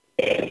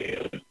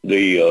 And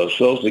the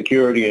Social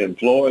Security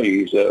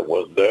employees that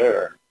was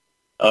there,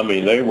 I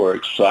mean, they were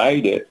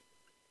excited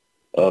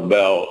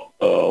about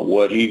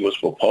what he was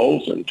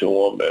proposing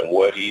to them and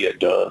what he had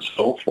done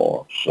so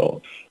far.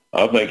 So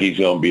I think he's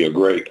going to be a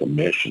great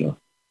commissioner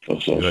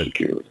for Social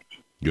Security.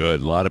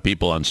 Good. A lot of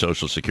people on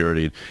Social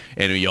Security.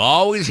 And you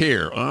always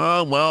hear,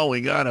 oh, well,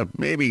 we got to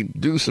maybe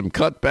do some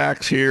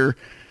cutbacks here.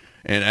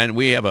 And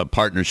we have a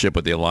partnership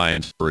with the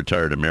Alliance for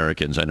Retired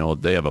Americans. I know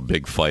they have a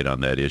big fight on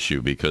that issue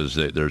because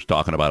they're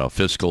talking about a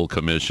fiscal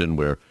commission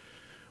where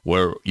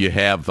you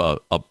have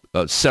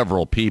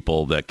several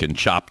people that can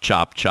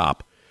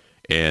chop.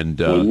 And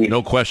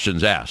no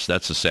questions asked.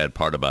 That's the sad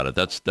part about it.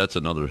 That's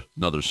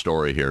another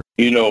story here.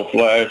 You know,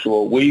 Flash,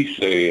 what we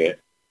said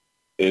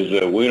is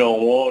that we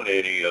don't want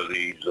any of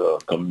these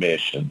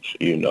commissions,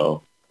 you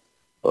know.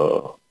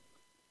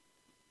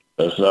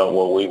 That's not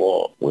what we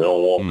want. We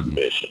don't want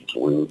commissions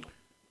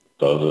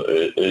because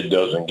it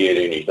doesn't get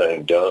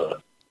anything done.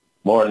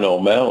 Martin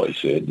O'Malley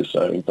said the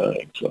same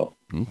thing. So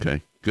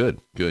okay, good.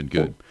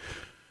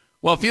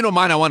 Well, if you don't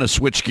mind, I want to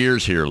switch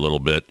gears here a little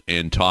bit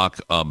and talk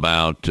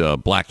about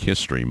Black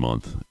History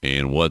Month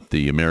and what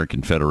the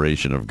American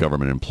Federation of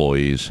Government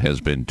Employees has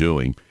been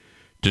doing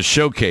to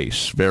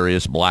showcase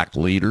various black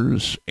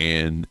leaders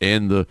and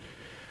the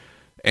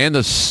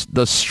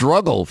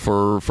struggle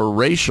for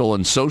racial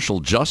and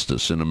social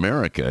justice in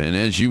America. And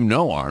as you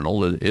know,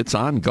 Arnold, it's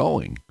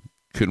ongoing.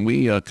 Can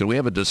we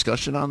have a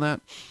discussion on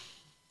that?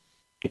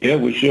 Yeah,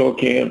 we sure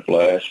can,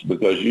 Flash,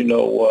 because you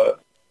know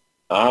what?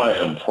 I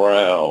am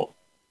proud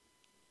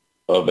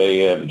of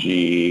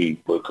AFGE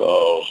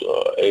because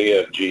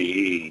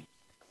AFGE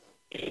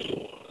is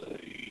one of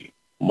the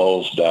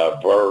most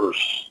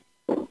diverse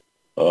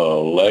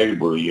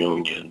labor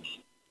unions.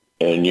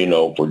 And, you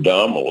know,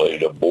 predominantly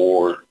the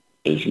board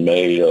is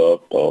made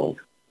up of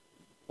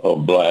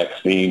black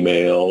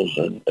females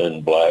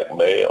and black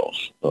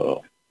males.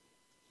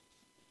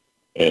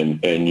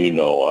 And you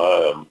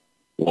know,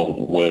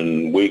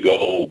 when we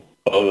go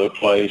other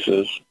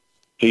places,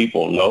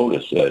 people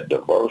notice that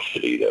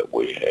diversity that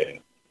we have.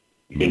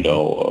 You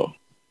know,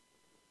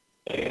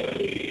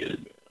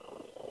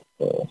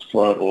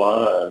 front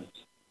lines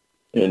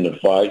in the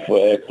fight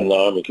for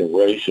economic and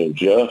racial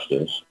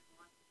justice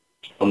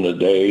from the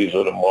days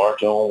of the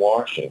March on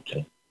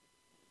Washington.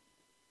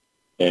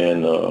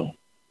 And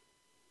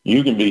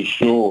you can be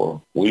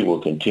sure we will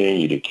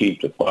continue to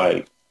keep the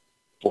fight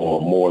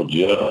for a more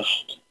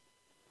just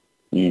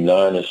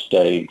United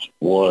States,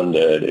 one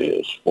that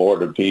is for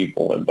the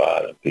people and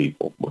by the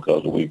people,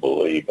 because we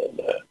believe in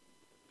that.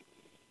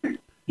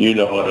 You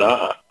know, and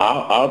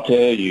I'll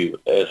tell you,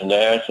 as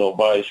National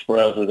Vice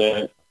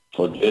President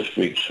for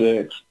District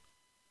 6,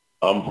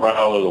 I'm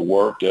proud of the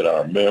work that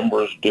our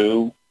members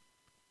do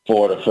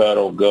for the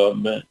federal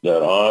government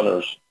that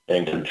honors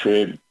and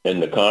contribute in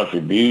the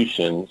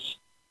contributions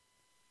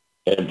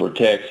and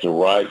protects the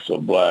rights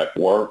of black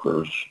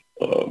workers,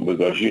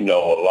 because, you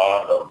know, a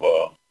lot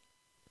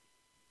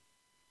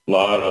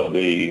of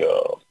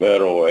the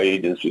federal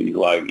agencies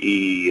like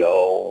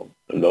EEO,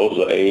 and those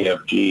are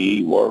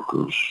AFGE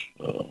workers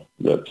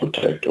that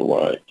protect the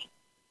rights.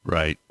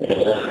 Right.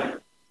 And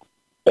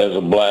as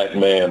a black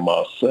man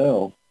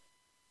myself,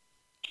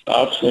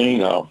 I've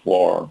seen how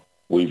far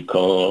we've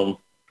come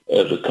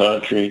as a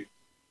country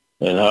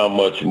and how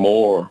much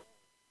more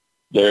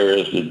there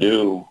is to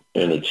do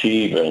in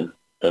achieving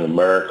an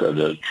America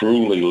that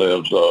truly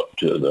lives up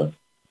to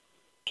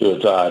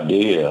its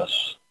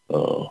ideas.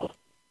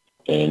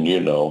 And, you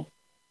know,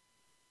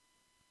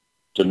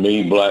 to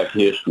me, Black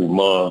History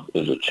Month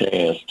is a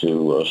chance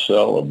to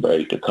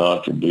celebrate the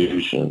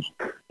contributions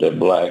that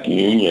black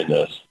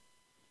unionists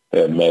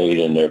have made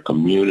in their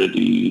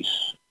communities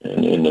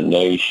and in the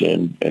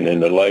nation and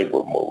in the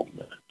labor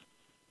movement.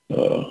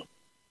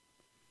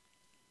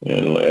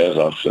 And as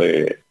I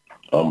said,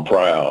 I'm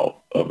proud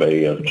of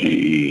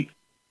AFGE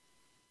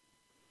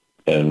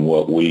and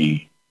what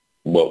we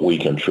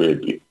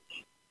contribute.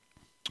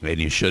 And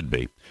you should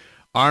be.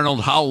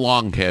 Arnold, how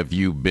long have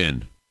you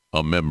been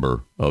a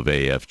member of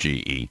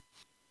AFGE?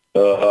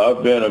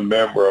 I've been a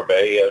member of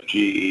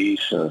AFGE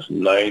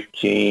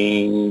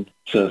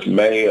since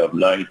May of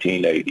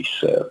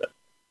 1987.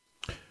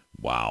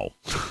 Wow,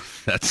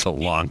 that's a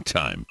long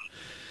time.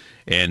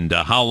 And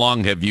how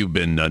long have you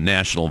been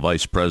National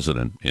Vice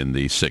President in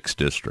the 6th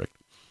District?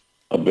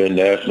 I've been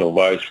National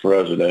Vice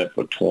President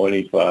for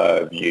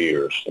 25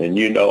 years. And,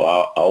 you know,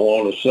 I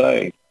want to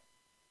say,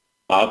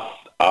 I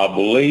I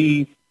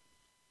believe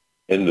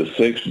in the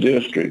 6th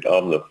district,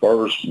 I'm the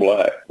first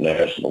black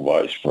national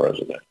vice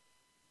president.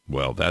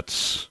 Well,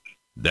 that's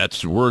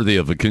worthy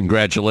of a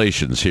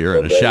congratulations here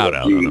and a shout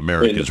out on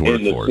America's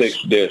workforce. In the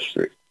 6th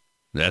district.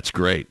 That's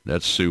great.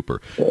 That's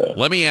super. Yeah.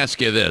 Let me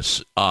ask you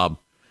this. Do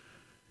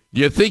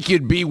you think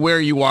you'd be where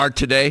you are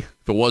today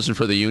if it wasn't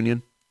for the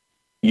union?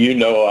 You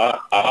know,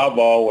 I've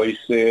always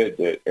said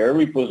that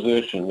every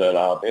position that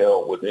I've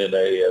held within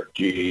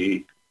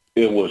AFGE,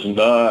 it was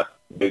not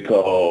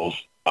because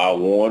I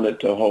wanted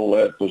to hold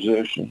that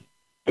position.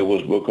 It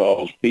was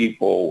because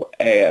people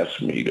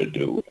asked me to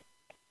do it.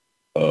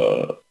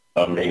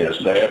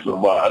 As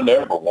national, I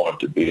never wanted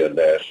to be a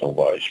national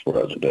vice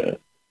president,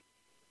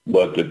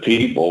 but the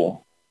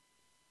people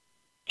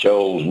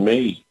chose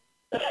me,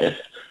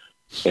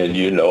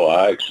 and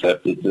I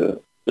accepted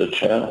the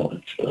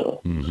challenge.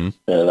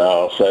 And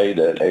I'll say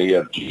that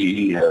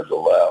AFGE has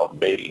allowed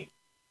me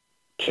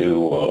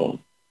to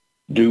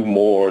do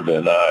more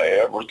than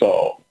I ever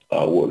thought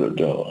I would have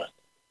done.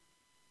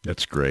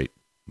 That's great.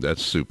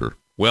 That's super.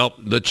 Well,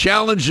 the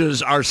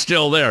challenges are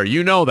still there.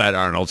 You know that,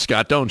 Arnold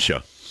Scott, don't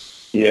you?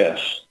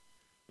 Yes.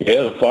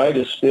 Yeah, the fight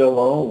is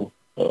still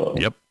on.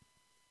 Yep.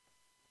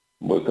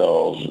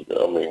 Because,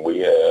 we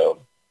have,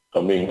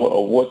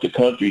 what the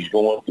country's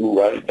going through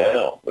right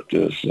now with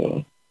this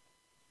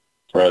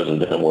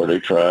president, where they're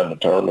trying to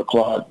turn the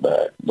clock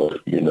back. But,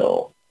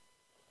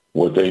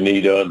 what they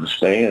need to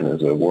understand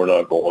is that we're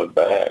not going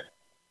back.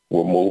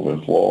 We're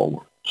moving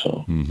forward.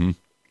 So. Mm-hmm.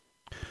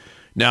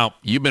 Now,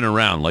 you've been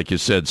around, like you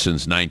said,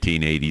 since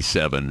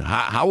 1987.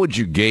 How would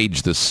you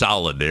gauge the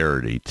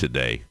solidarity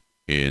today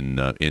in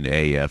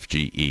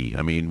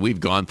AFGE? We've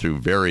gone through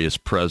various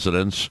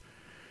presidents,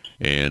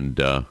 and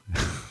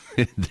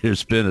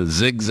there's been a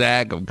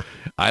zigzag.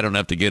 I don't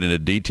have to get into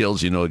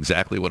details. You know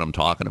exactly what I'm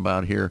talking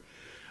about here.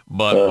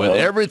 But with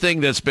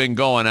everything that's been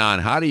going on,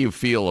 how do you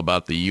feel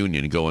about the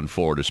union going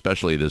forward,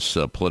 especially this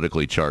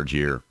politically charged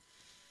year?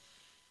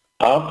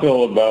 I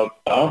feel good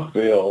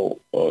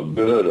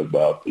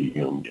about the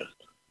union.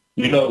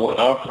 When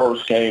I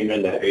first came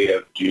into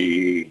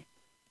AFGE,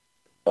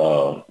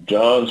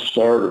 John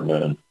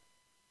Sturtevant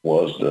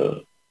was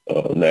the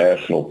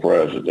national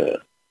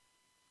president,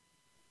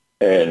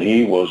 and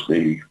he was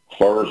the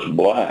first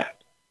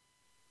black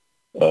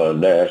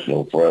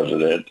national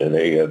president that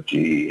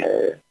AFGE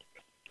had.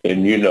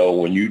 And,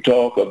 when you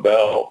talk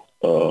about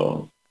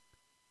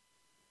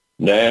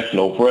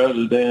national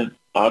president,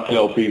 I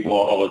tell people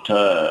all the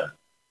time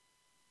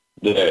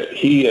that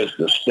he is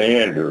the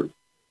standard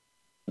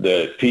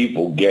that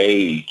people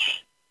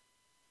gauge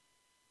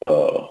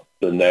the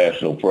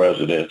national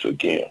presidents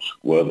against,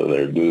 whether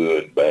they're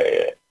good,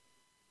 bad.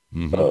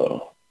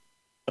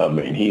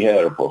 Mm-hmm. He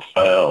had a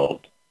profound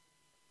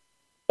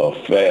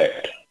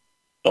effect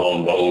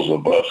on those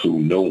of us who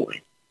knew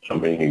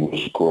him. He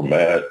was a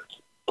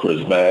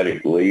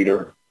charismatic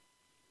leader.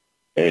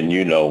 And,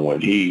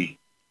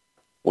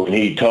 when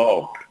he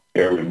talked,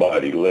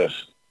 everybody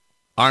listened.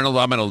 Arnold,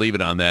 I'm going to leave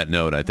it on that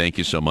note. I thank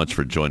you so much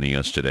for joining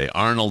us today.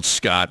 Arnold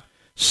Scott,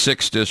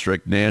 6th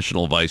District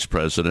National Vice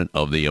President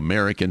of the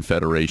American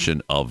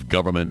Federation of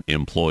Government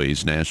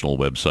Employees, national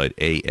website,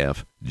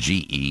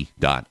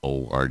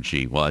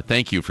 AFGE.org. Well, I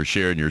thank you for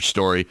sharing your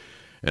story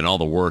and all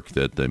the work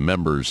that the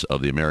members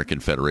of the American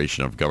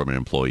Federation of Government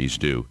Employees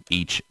do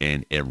each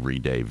and every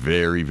day.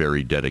 Very,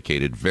 very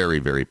dedicated, very,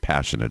 very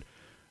passionate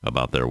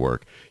about their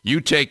work. You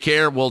take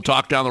care. We'll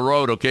talk down the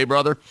road, okay,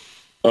 brother?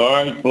 All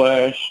right,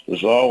 Flash.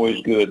 It's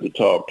always good to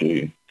talk to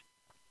you.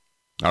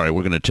 All right,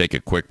 we're going to take a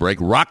quick break.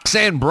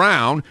 Roxanne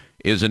Brown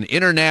is an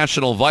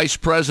international vice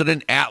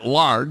president at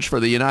large for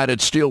the United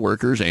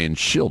Steelworkers, and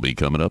she'll be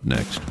coming up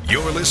next.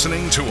 You're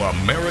listening to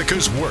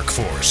America's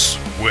Workforce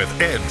with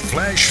Ed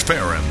Flash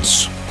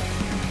Ferens.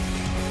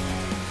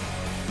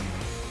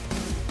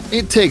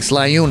 It takes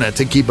LIUNA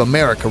to keep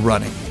America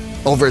running.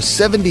 Over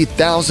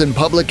 70,000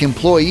 public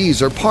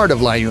employees are part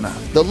of LIUNA,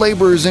 the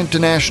Laborers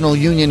International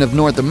Union of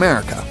North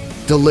America,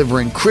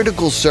 delivering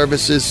critical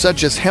services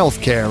such as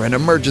healthcare and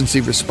emergency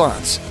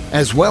response,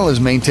 as well as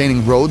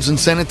maintaining roads and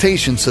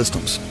sanitation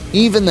systems.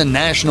 Even the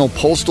National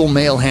Postal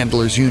Mail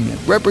Handlers Union,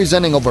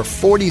 representing over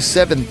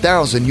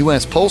 47,000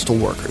 U.S. postal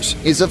workers,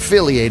 is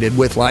affiliated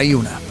with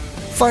LIUNA.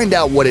 Find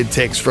out what it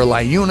takes for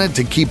LIUNA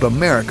to keep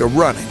America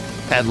running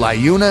at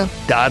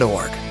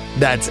LIUNA.org.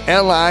 That's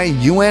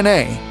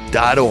LIUNA.org.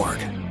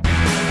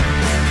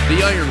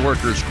 The Iron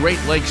Workers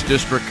Great Lakes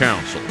District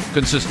Council,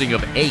 consisting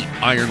of 8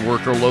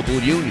 ironworker local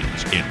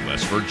unions in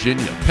West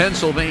Virginia,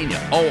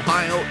 Pennsylvania,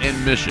 Ohio,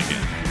 and Michigan.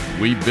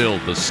 We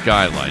build the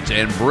skylines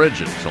and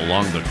bridges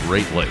along the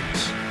Great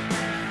Lakes.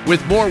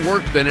 With more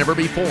work than ever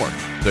before,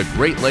 the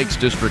Great Lakes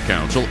District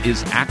Council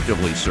is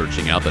actively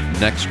searching out the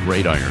next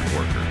great iron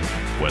worker,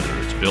 whether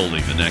it's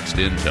building the next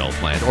Intel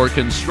plant or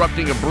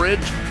constructing a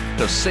bridge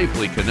to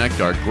safely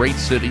connect our great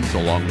cities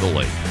along the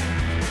lake.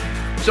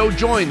 So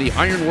join the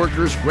Iron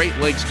Workers Great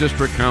Lakes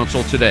District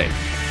Council today.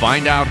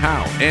 Find out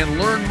how and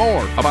learn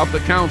more about the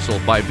council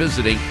by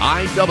visiting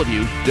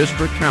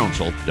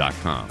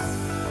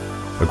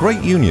iwdistrictcouncil.com. A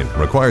great union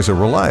requires a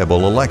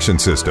reliable election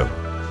system.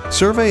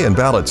 Survey and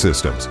Ballot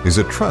Systems is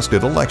a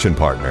trusted election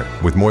partner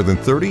with more than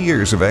 30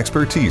 years of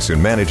expertise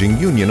in managing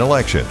union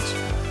elections.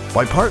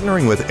 By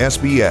partnering with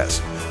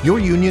SBS, your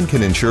union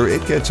can ensure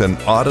it gets an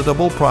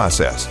auditable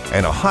process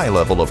and a high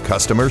level of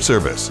customer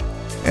service.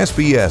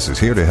 SBS is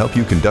here to help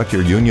you conduct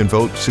your union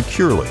vote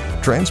securely,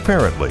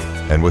 transparently,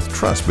 and with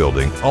trust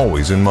building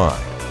always in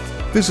mind.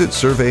 Visit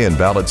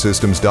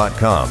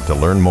surveyandballotsystems.com to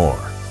learn more.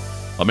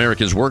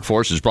 America's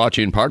Workforce is brought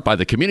to you in part by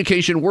the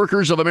Communication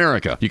Workers of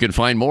America. You can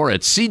find more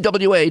at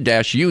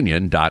cwa-union.org.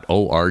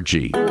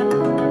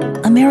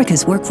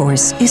 America's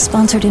Workforce is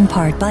sponsored in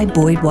part by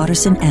Boyd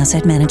Watterson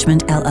Asset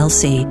Management,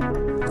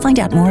 LLC. Find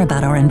out more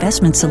about our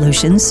investment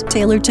solutions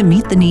tailored to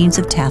meet the needs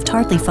of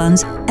Taft-Hartley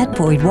funds at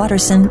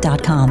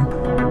boydwatterson.com.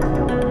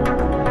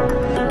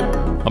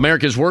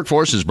 America's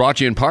Workforce is brought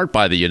to you in part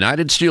by the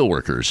United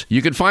Steelworkers.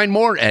 You can find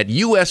more at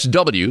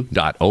usw.org.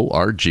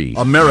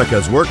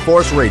 America's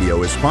Workforce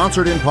Radio is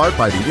sponsored in part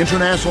by the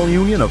International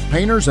Union of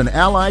Painters and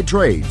Allied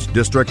Trades,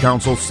 District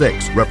Council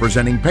 6,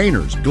 representing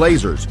painters,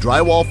 glazers,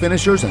 drywall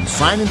finishers, and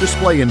sign and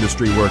display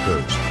industry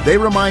workers. They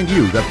remind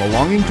you that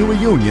belonging to a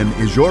union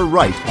is your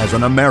right as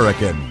an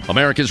American.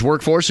 America's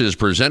Workforce is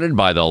presented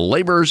by the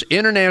Laborers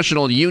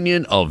International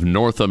Union of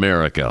North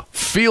America.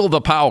 Feel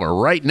the power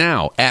right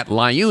now at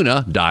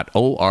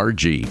liuna.org.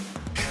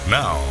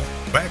 Now,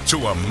 back to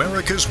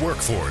America's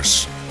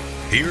Workforce.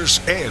 Here's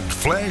Ed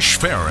Flash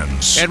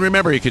Ferens. And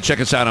remember, you can check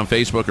us out on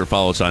Facebook or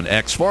follow us on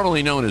X,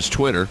 formerly known as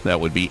Twitter.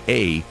 That would be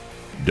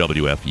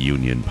AWF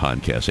Union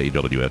Podcast,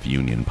 AWF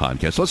Union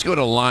Podcast. Let's go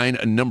to line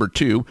number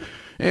 2,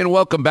 and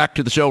welcome back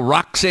to the show,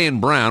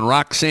 Roxanne Brown.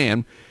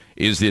 Roxanne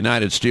is the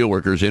United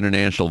Steelworkers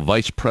International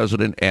Vice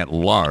President at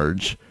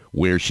Large,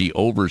 where she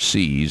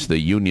oversees the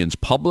union's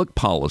public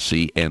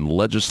policy and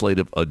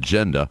legislative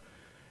agenda,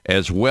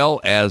 as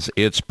well as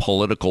its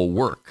political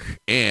work.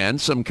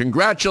 And some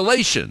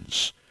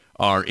congratulations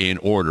are in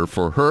order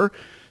for her.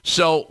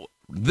 So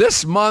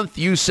this month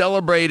you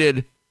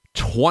celebrated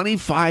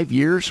 25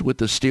 years with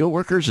the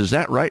Steelworkers. Is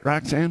that right,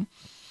 Roxanne?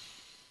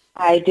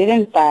 I did,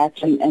 in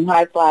fact. And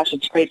hi, Flash,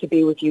 it's great to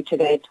be with you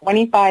today.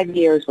 25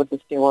 years with the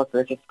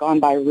Steelworkers. It's gone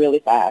by really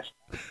fast.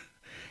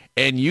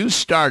 And you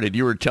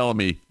were telling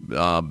me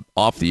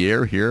off the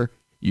air here,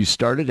 you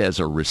started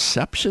as a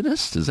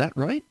receptionist. Is that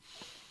right?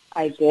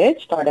 I did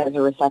start as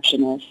a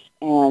receptionist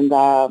and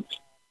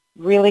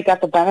really got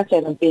the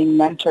benefit of being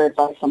mentored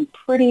by some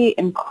pretty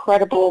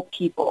incredible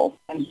people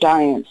and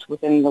giants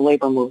within the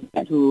labor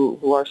movement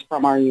who are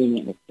from our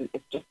union.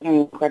 It's just an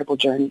incredible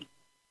journey.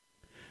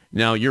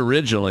 Now,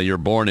 you're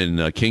born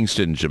in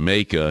Kingston,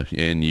 Jamaica,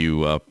 and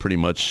you pretty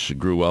much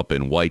grew up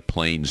in White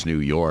Plains, New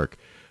York.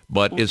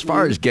 But as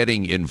far as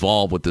getting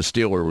involved with the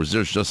Steelworkers, was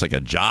there just like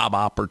a job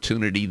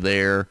opportunity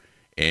there?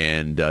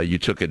 And you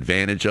took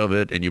advantage of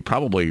it, and you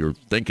probably are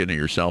thinking to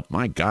yourself,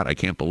 my God, I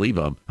can't believe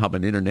I'm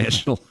an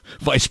international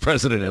vice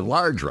president at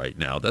large right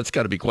now. That's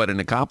got to be quite an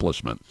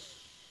accomplishment.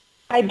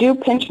 I do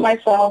pinch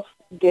myself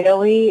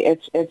daily.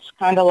 It's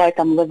kind of like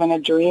I'm living a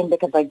dream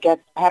because I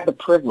have the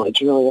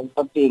privilege, really,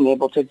 of being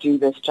able to do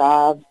this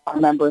job. Our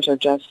members are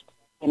just,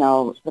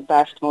 the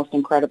best, most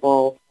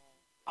incredible,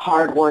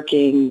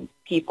 hardworking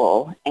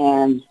people,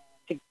 and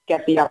to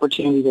get the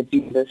opportunity to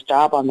do this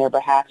job on their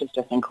behalf is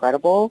just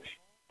incredible.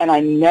 And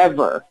I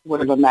never would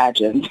have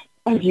imagined,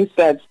 as you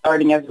said,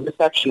 starting as a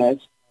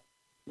receptionist,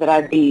 that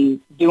I'd be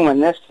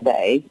doing this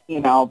today,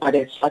 but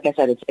it's, like I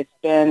said, it's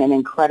been an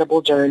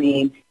incredible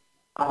journey.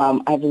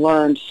 I've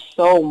learned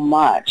so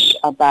much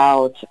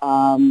about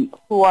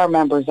who our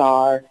members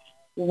are,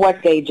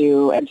 what they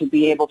do, and to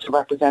be able to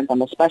represent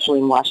them, especially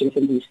in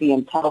Washington, D.C.,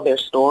 and tell their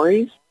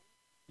stories,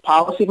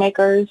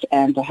 policymakers,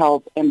 and to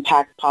help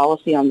impact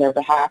policy on their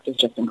behalf is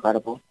just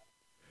incredible.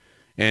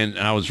 And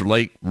I was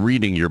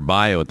reading your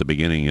bio at the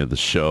beginning of the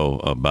show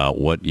about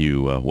what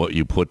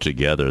you put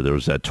together. There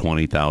was that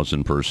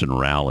 20,000 person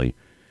rally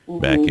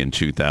back in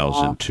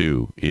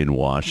 2002 in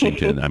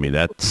Washington. I mean,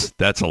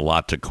 that's a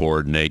lot to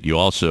coordinate. You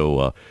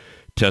also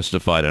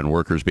testified on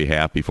workers'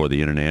 behalf before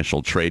the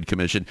International Trade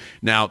Commission.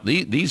 Now,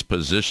 these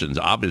positions,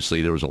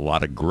 obviously, there was a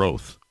lot of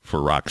growth for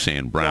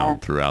Roxanne Brown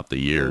throughout the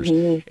years.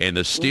 And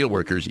the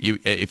Steelworkers,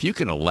 if you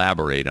can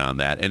elaborate on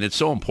that, and it's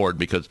so important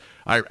because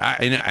I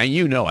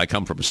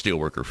come from a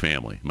steelworker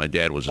family. My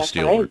dad was a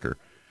steelworker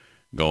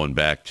going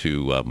back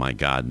to,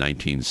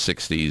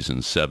 1960s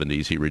and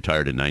 70s. He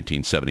retired in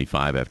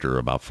 1975 after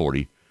about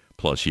 40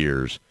 plus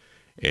years.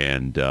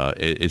 And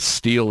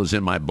steel is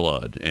in my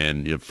blood.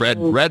 And Fred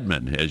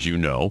Redmond, as you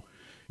know,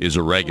 is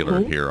a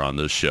regular here on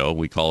this show.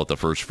 We call it the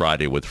First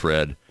Friday with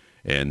Fred.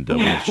 And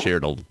we've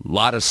shared a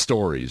lot of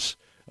stories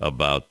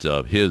about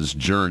his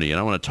journey. And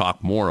I want to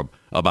talk more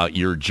about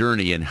your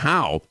journey and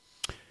how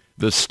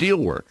the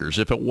Steelworkers,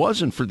 if it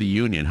wasn't for the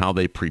union, how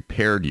they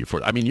prepared you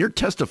for it. I mean, you're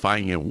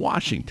testifying in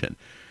Washington.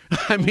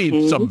 I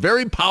mean, some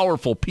very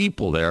powerful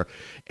people there.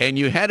 And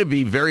you had to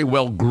be very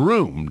well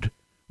groomed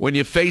when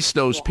you face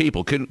those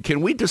people.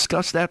 Can we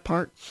discuss that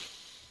part?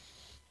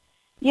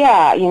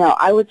 Yeah,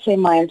 I would say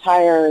my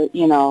entire,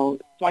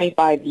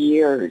 25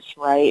 years,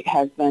 right,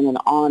 has been an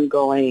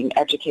ongoing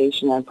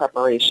education and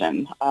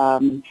preparation.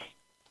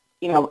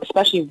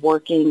 especially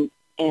working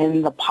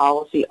in the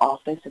policy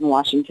office in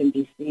Washington,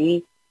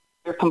 D.C.,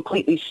 you're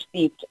completely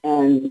steeped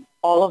in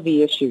all of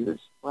the issues,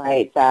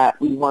 right, that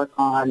we work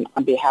on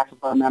behalf of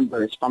our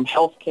members, from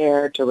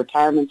healthcare to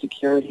retirement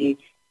security.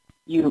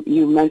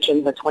 You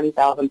mentioned the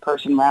 20,000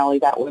 person rally.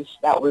 That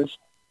was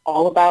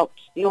all about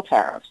steel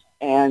tariffs,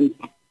 and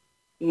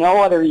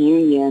no other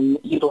union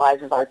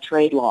utilizes our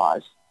trade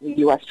laws, the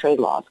U.S. trade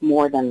laws,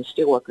 more than the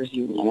Steelworkers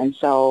Union. And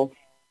so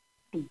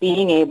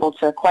being able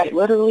to quite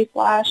literally,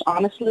 Flash,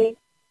 honestly,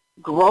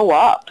 grow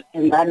up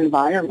in that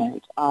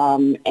environment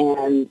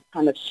and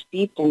kind of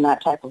steeped in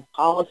that type of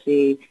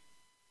policy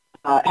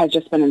has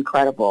just been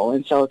incredible.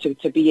 And so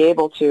to be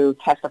able to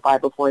testify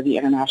before the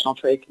International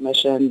Trade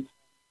Commission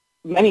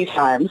many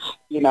times,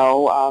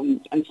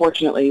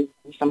 unfortunately,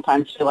 we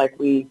sometimes feel like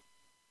we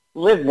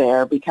live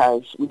there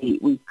because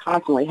we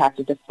constantly have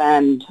to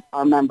defend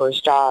our members'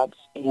 jobs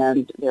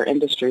and their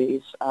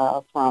industries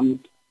from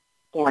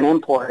foreign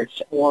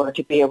imports, or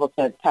to be able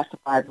to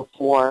testify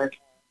before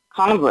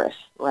Congress,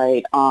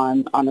 right,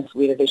 on a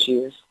suite of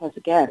issues has,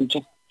 again,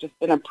 just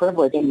been a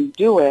privilege. And we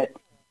do it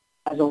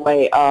as a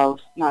way of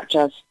not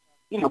just,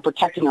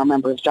 protecting our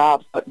members'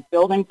 jobs, but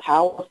building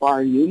power for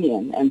our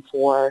union and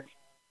for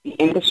the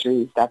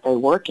industries that they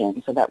work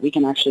in, so that we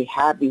can actually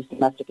have these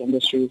domestic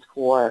industries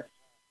for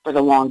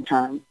the long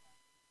term.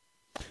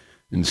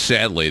 And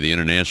sadly, the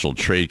International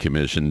Trade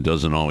Commission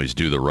doesn't always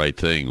do the right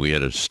thing. We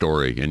had a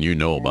story, and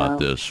about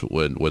this,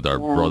 with our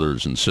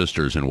brothers and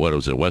sisters in, what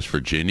was it, West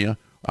Virginia?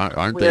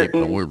 Aren't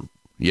Weirton.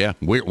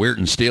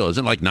 Weirton Steel.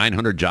 Isn't like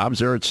 900 jobs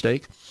there at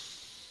stake?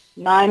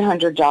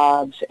 900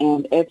 jobs,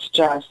 and it's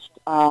just,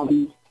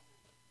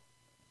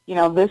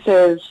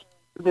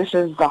 this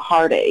is the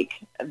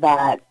heartache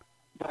that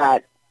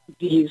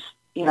these,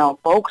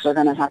 folks are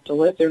going to have to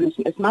live through.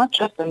 It's not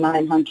just the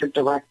 900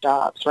 direct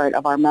jobs, right,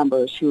 of our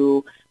members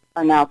who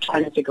are now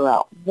trying to figure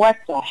out what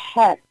the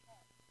heck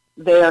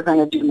they are going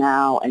to do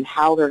now and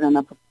how they're going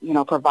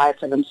to, provide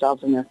for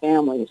themselves and their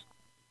families.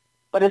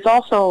 But it's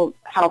also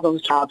how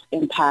those jobs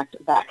impact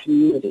that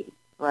community,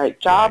 right?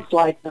 Jobs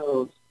like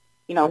those,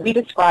 we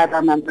describe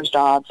our members'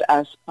 jobs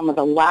as some of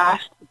the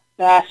last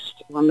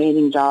best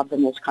remaining jobs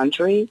in this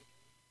country.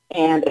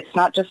 And it's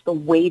not just the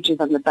wages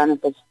and the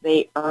benefits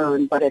they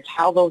earn, but it's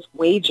how those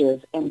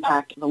wages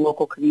impact the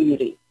local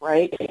community,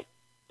 right?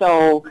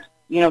 So,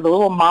 the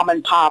little mom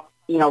and pop,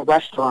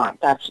 restaurant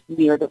that's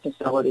near the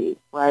facility,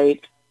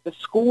 right? The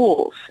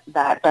schools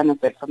that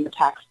benefit from the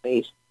tax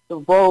base, the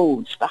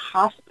roads, the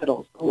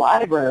hospitals, the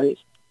libraries,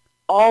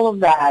 all of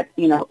that,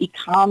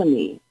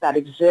 economy that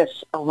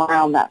exists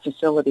around that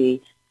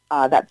facility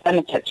that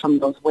benefits from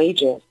those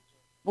wages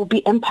will be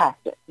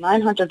impacted.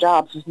 900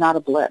 jobs is not a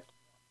blip.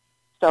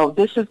 So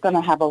this is going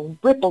to have a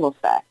ripple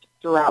effect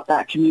throughout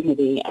that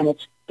community, and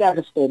it's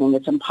devastating.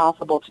 It's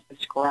impossible to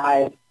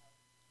describe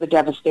the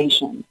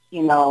devastation,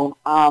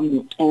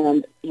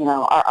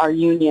 our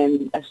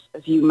union, as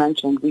you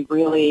mentioned, we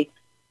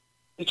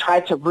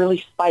tried to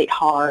really fight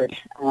hard,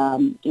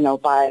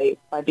 by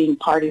being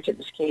party to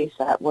this case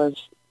that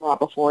was brought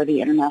before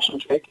the International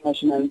Trade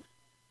Commission. And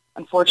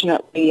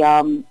unfortunately,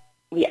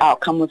 the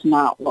outcome was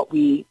not what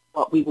we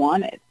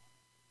wanted.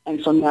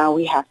 And so now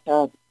we have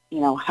to,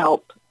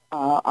 help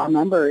our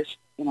members,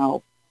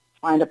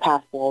 find a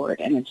path forward.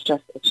 And it's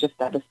just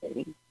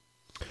devastating.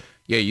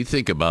 Yeah, you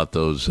think about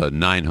those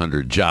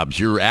 900 jobs,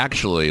 you're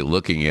actually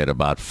looking at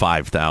about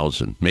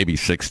 5,000, maybe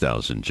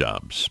 6,000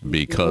 jobs,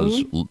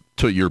 because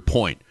to your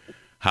point,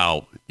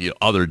 how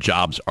other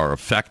jobs are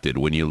affected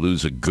when you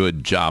lose a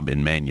good job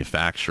in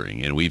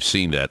manufacturing. And we've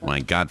seen that, my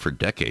God, for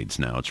decades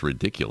now. It's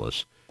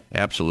ridiculous.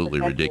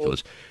 Absolutely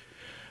ridiculous.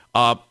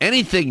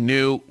 Anything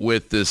new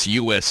with this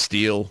U.S.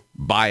 Steel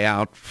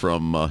buyout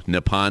from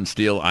Nippon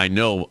Steel? I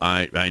know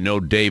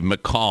Dave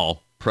McCall,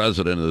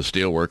 president of the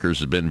Steelworkers,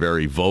 has been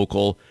very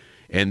vocal.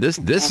 And this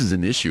is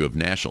an issue of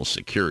national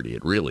security.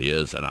 It really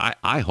is. And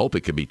I hope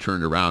it could be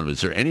turned around. Is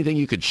there anything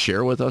you could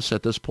share with us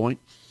at this point?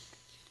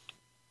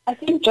 I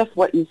think just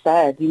what you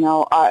said,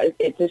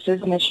 this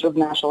is an issue of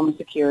national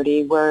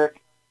security where,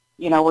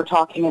 we're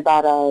talking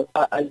about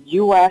a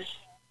U.S.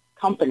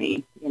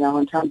 company,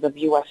 in terms of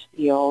U.S.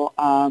 Steel,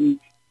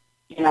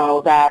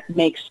 that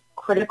makes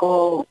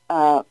critical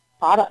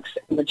products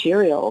and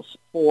materials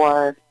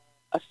for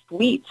a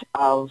suite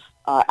of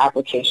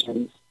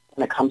applications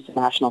when it comes to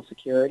national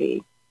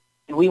security.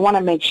 And we want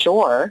to make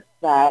sure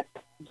that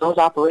those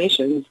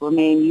operations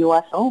remain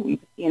U.S. owned.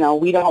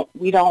 We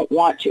don't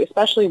want to,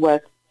 especially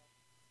with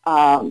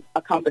a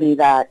company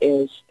that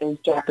is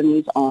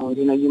Japanese owned.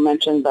 You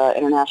mentioned the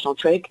International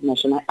Trade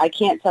Commission. I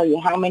can't tell you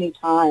how many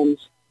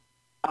times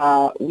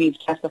we've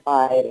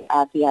testified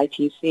at the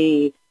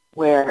ITC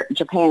where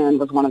Japan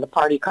was one of the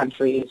party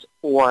countries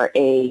for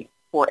a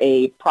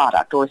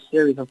product or a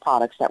series of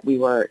products that we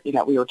were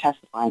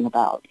testifying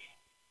about.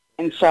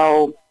 And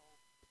so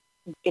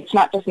it's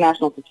not just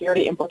national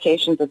security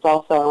implications, it's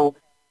also,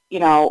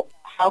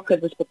 how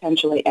could this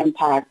potentially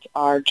impact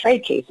our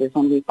trade cases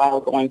when we file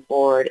going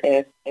forward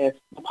if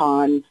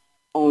Nippon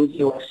owns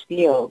U.S.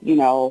 Steel?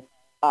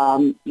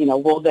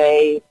 Will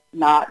they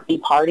not be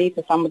party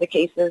to some of the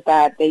cases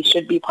that they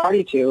should be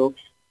party to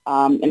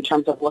in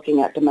terms of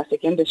looking at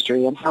domestic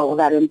industry and how will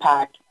that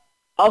impact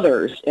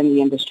others in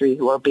the industry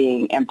who are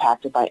being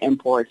impacted by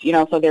imports.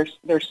 So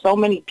there's so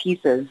many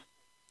pieces,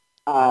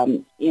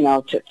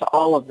 to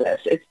all of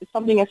this. It's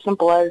something as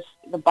simple as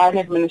the Biden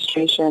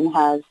administration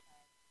has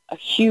a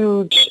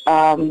huge,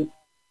 kind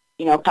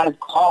of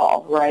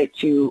call, right,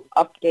 to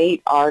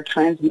update our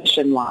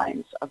transmission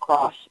lines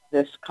across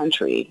this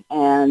country.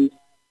 And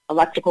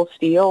electrical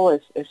steel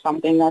is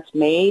something that's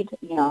made,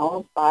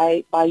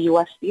 by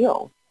U.S.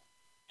 Steel.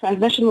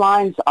 Transmission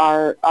lines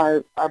are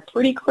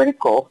pretty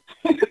critical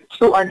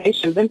to our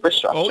nation's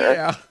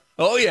infrastructure.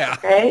 Oh yeah.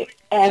 Okay,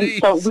 and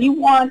Jeez. So we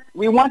want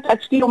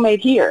that steel made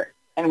here,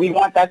 and we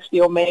want that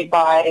steel made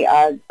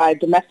by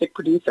domestic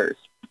producers,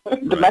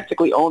 right.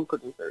 Domestically owned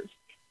producers.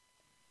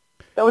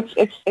 So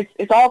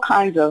it's all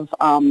kinds of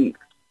kind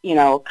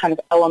of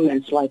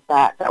elements like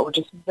that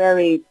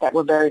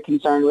we're very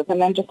concerned with,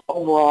 and then just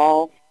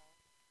overall,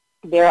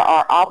 there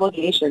are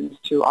obligations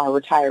to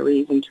our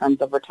retirees in terms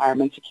of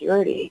retirement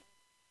security.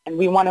 And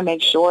we want to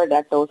make sure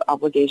that those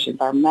obligations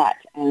are met.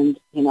 And,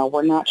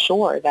 we're not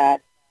sure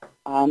that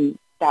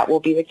that will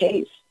be the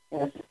case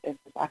if this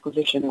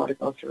acquisition were to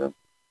go through.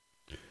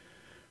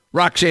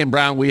 Roxanne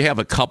Brown, we have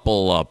a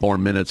couple more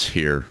minutes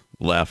here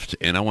left,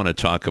 and I want to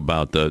talk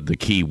about the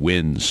key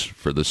wins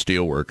for the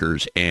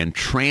steelworkers and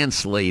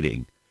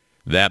translating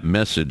that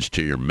message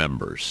to your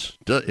members.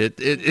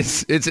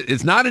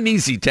 It's not an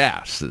easy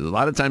task. A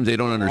lot of times they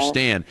don't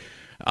understand.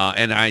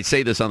 And I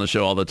say this on the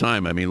show all the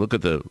time. I mean, look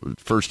at the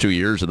first 2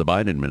 years of the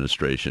Biden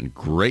administration.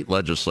 Great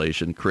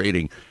legislation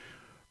creating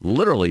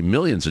literally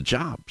millions of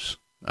jobs.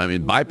 I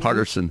mean,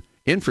 bipartisan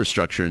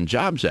Infrastructure and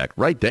Jobs Act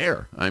right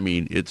there. I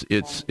mean,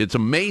 it's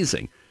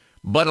amazing.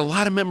 But a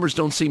lot of members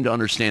don't seem to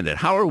understand it.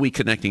 How are we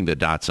connecting the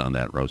dots on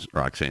that,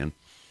 Roxanne?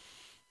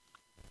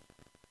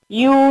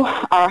 You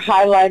are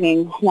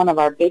highlighting one of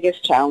our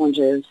biggest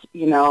challenges.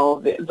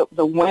 The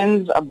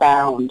wins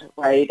abound,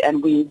 right?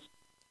 And we've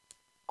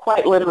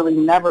quite literally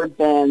never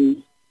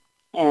been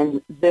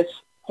in this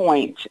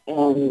point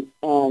in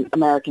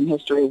American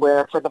history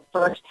where for the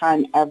first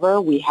time ever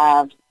we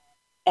have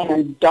an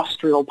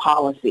industrial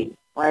policy,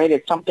 right?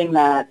 It's something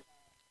that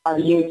our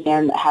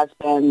union has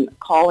been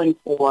calling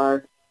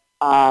for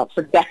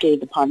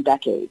decades upon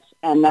decades,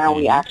 and now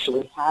we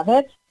actually have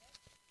it.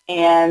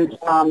 And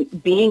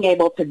being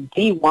able to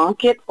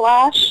dewonk it,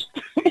 Flash,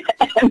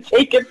 and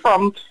take it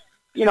from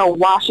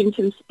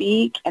Washington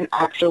speak and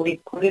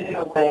actually put it in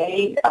a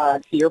way,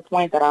 to your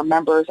point, that our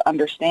members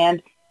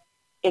understand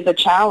is a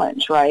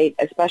challenge, right?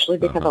 Especially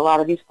because a lot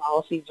of these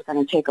policies are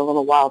going to take a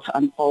little while to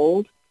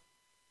unfold.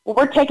 Well,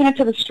 we're taking it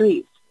to the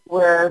streets.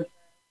 We're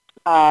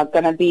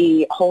going to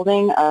be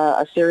holding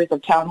a series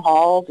of town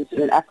halls. It's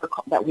an effort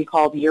that we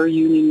call Your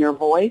Union, Your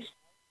Voice,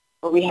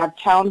 where we have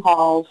town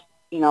halls,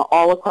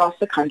 all across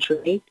the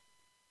country.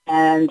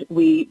 And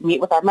we meet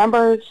with our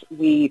members.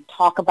 We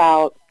talk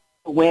about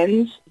the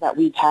wins that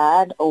we've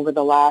had over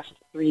the last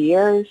 3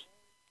 years,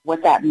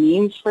 what that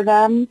means for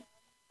them,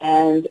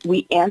 and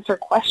we answer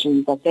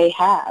questions that they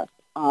have,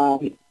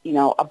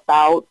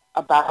 about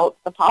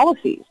the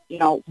policies.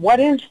 What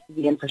is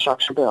the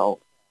infrastructure bill?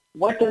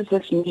 What does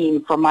this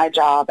mean for my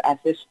job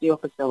at this steel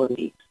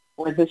facility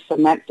or this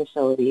cement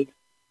facility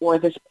or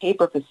this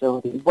paper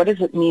facility? What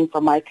does it mean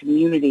for my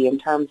community in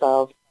terms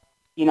of,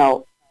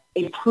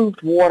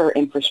 improved water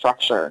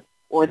infrastructure,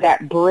 or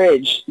that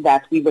bridge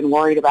that we've been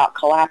worried about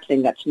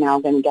collapsing that's now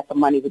going to get the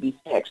money to be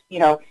fixed?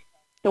 So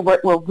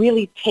we're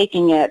really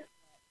taking it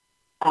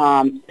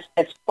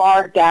as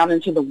far down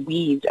into the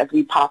weeds as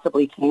we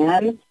possibly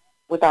can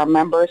with our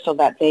members so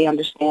that they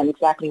understand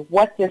exactly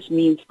what this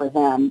means for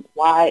them,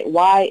 why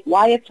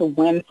it's a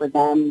win for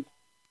them,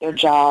 their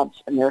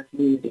jobs, and their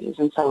communities.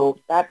 And so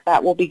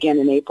that will begin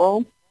in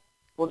April.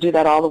 We'll do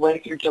that all the way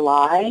through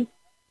July,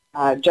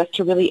 just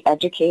to really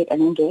educate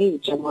and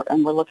engage, and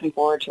we're looking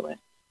forward to it.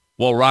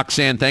 Well,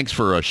 Roxanne, thanks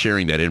for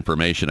sharing that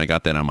information. I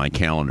got that on my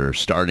calendar.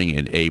 Starting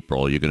in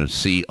April, you're going to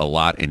see a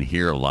lot and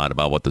hear a lot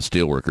about what the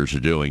steelworkers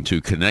are doing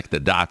to connect the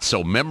dots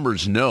so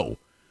members know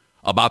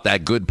about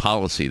that good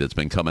policy that's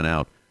been coming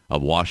out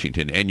of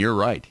Washington. And you're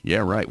right. Yeah,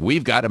 right.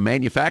 We've got a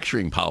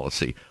manufacturing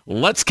policy.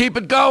 Let's keep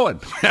it going.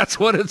 That's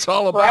what it's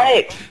all about.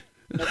 Right.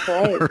 That's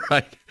right.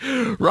 Right.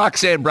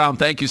 Roxanne Brown,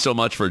 thank you so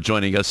much for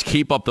joining us.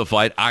 Keep up the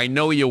fight. I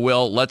know you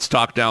will. Let's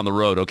talk down the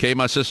road. Okay,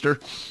 my sister?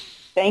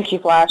 Thank you,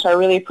 Flash. I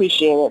really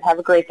appreciate it. Have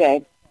a great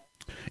day.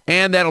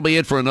 And that'll be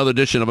it for another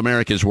edition of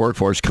America's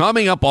Workforce.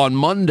 Coming up on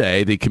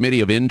Monday, the Committee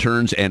of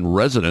Interns and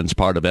Residents,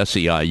 part of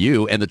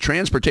SEIU, and the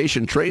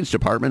Transportation Trades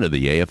Department of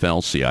the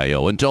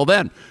AFL-CIO. Until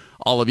then,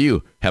 all of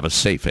you have a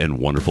safe and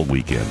wonderful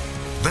weekend.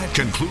 That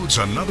concludes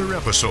another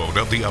episode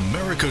of the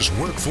America's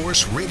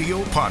Workforce Radio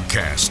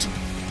Podcast.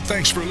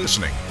 Thanks for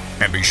listening,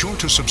 and be sure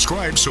to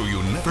subscribe so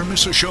you never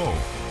miss a show.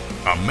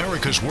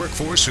 America's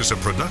Workforce is a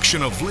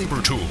production of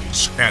Labor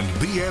Tools and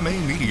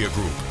BMA Media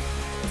Group.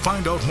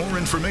 Find out more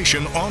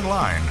information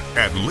online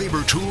at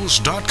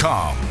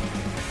labortools.com.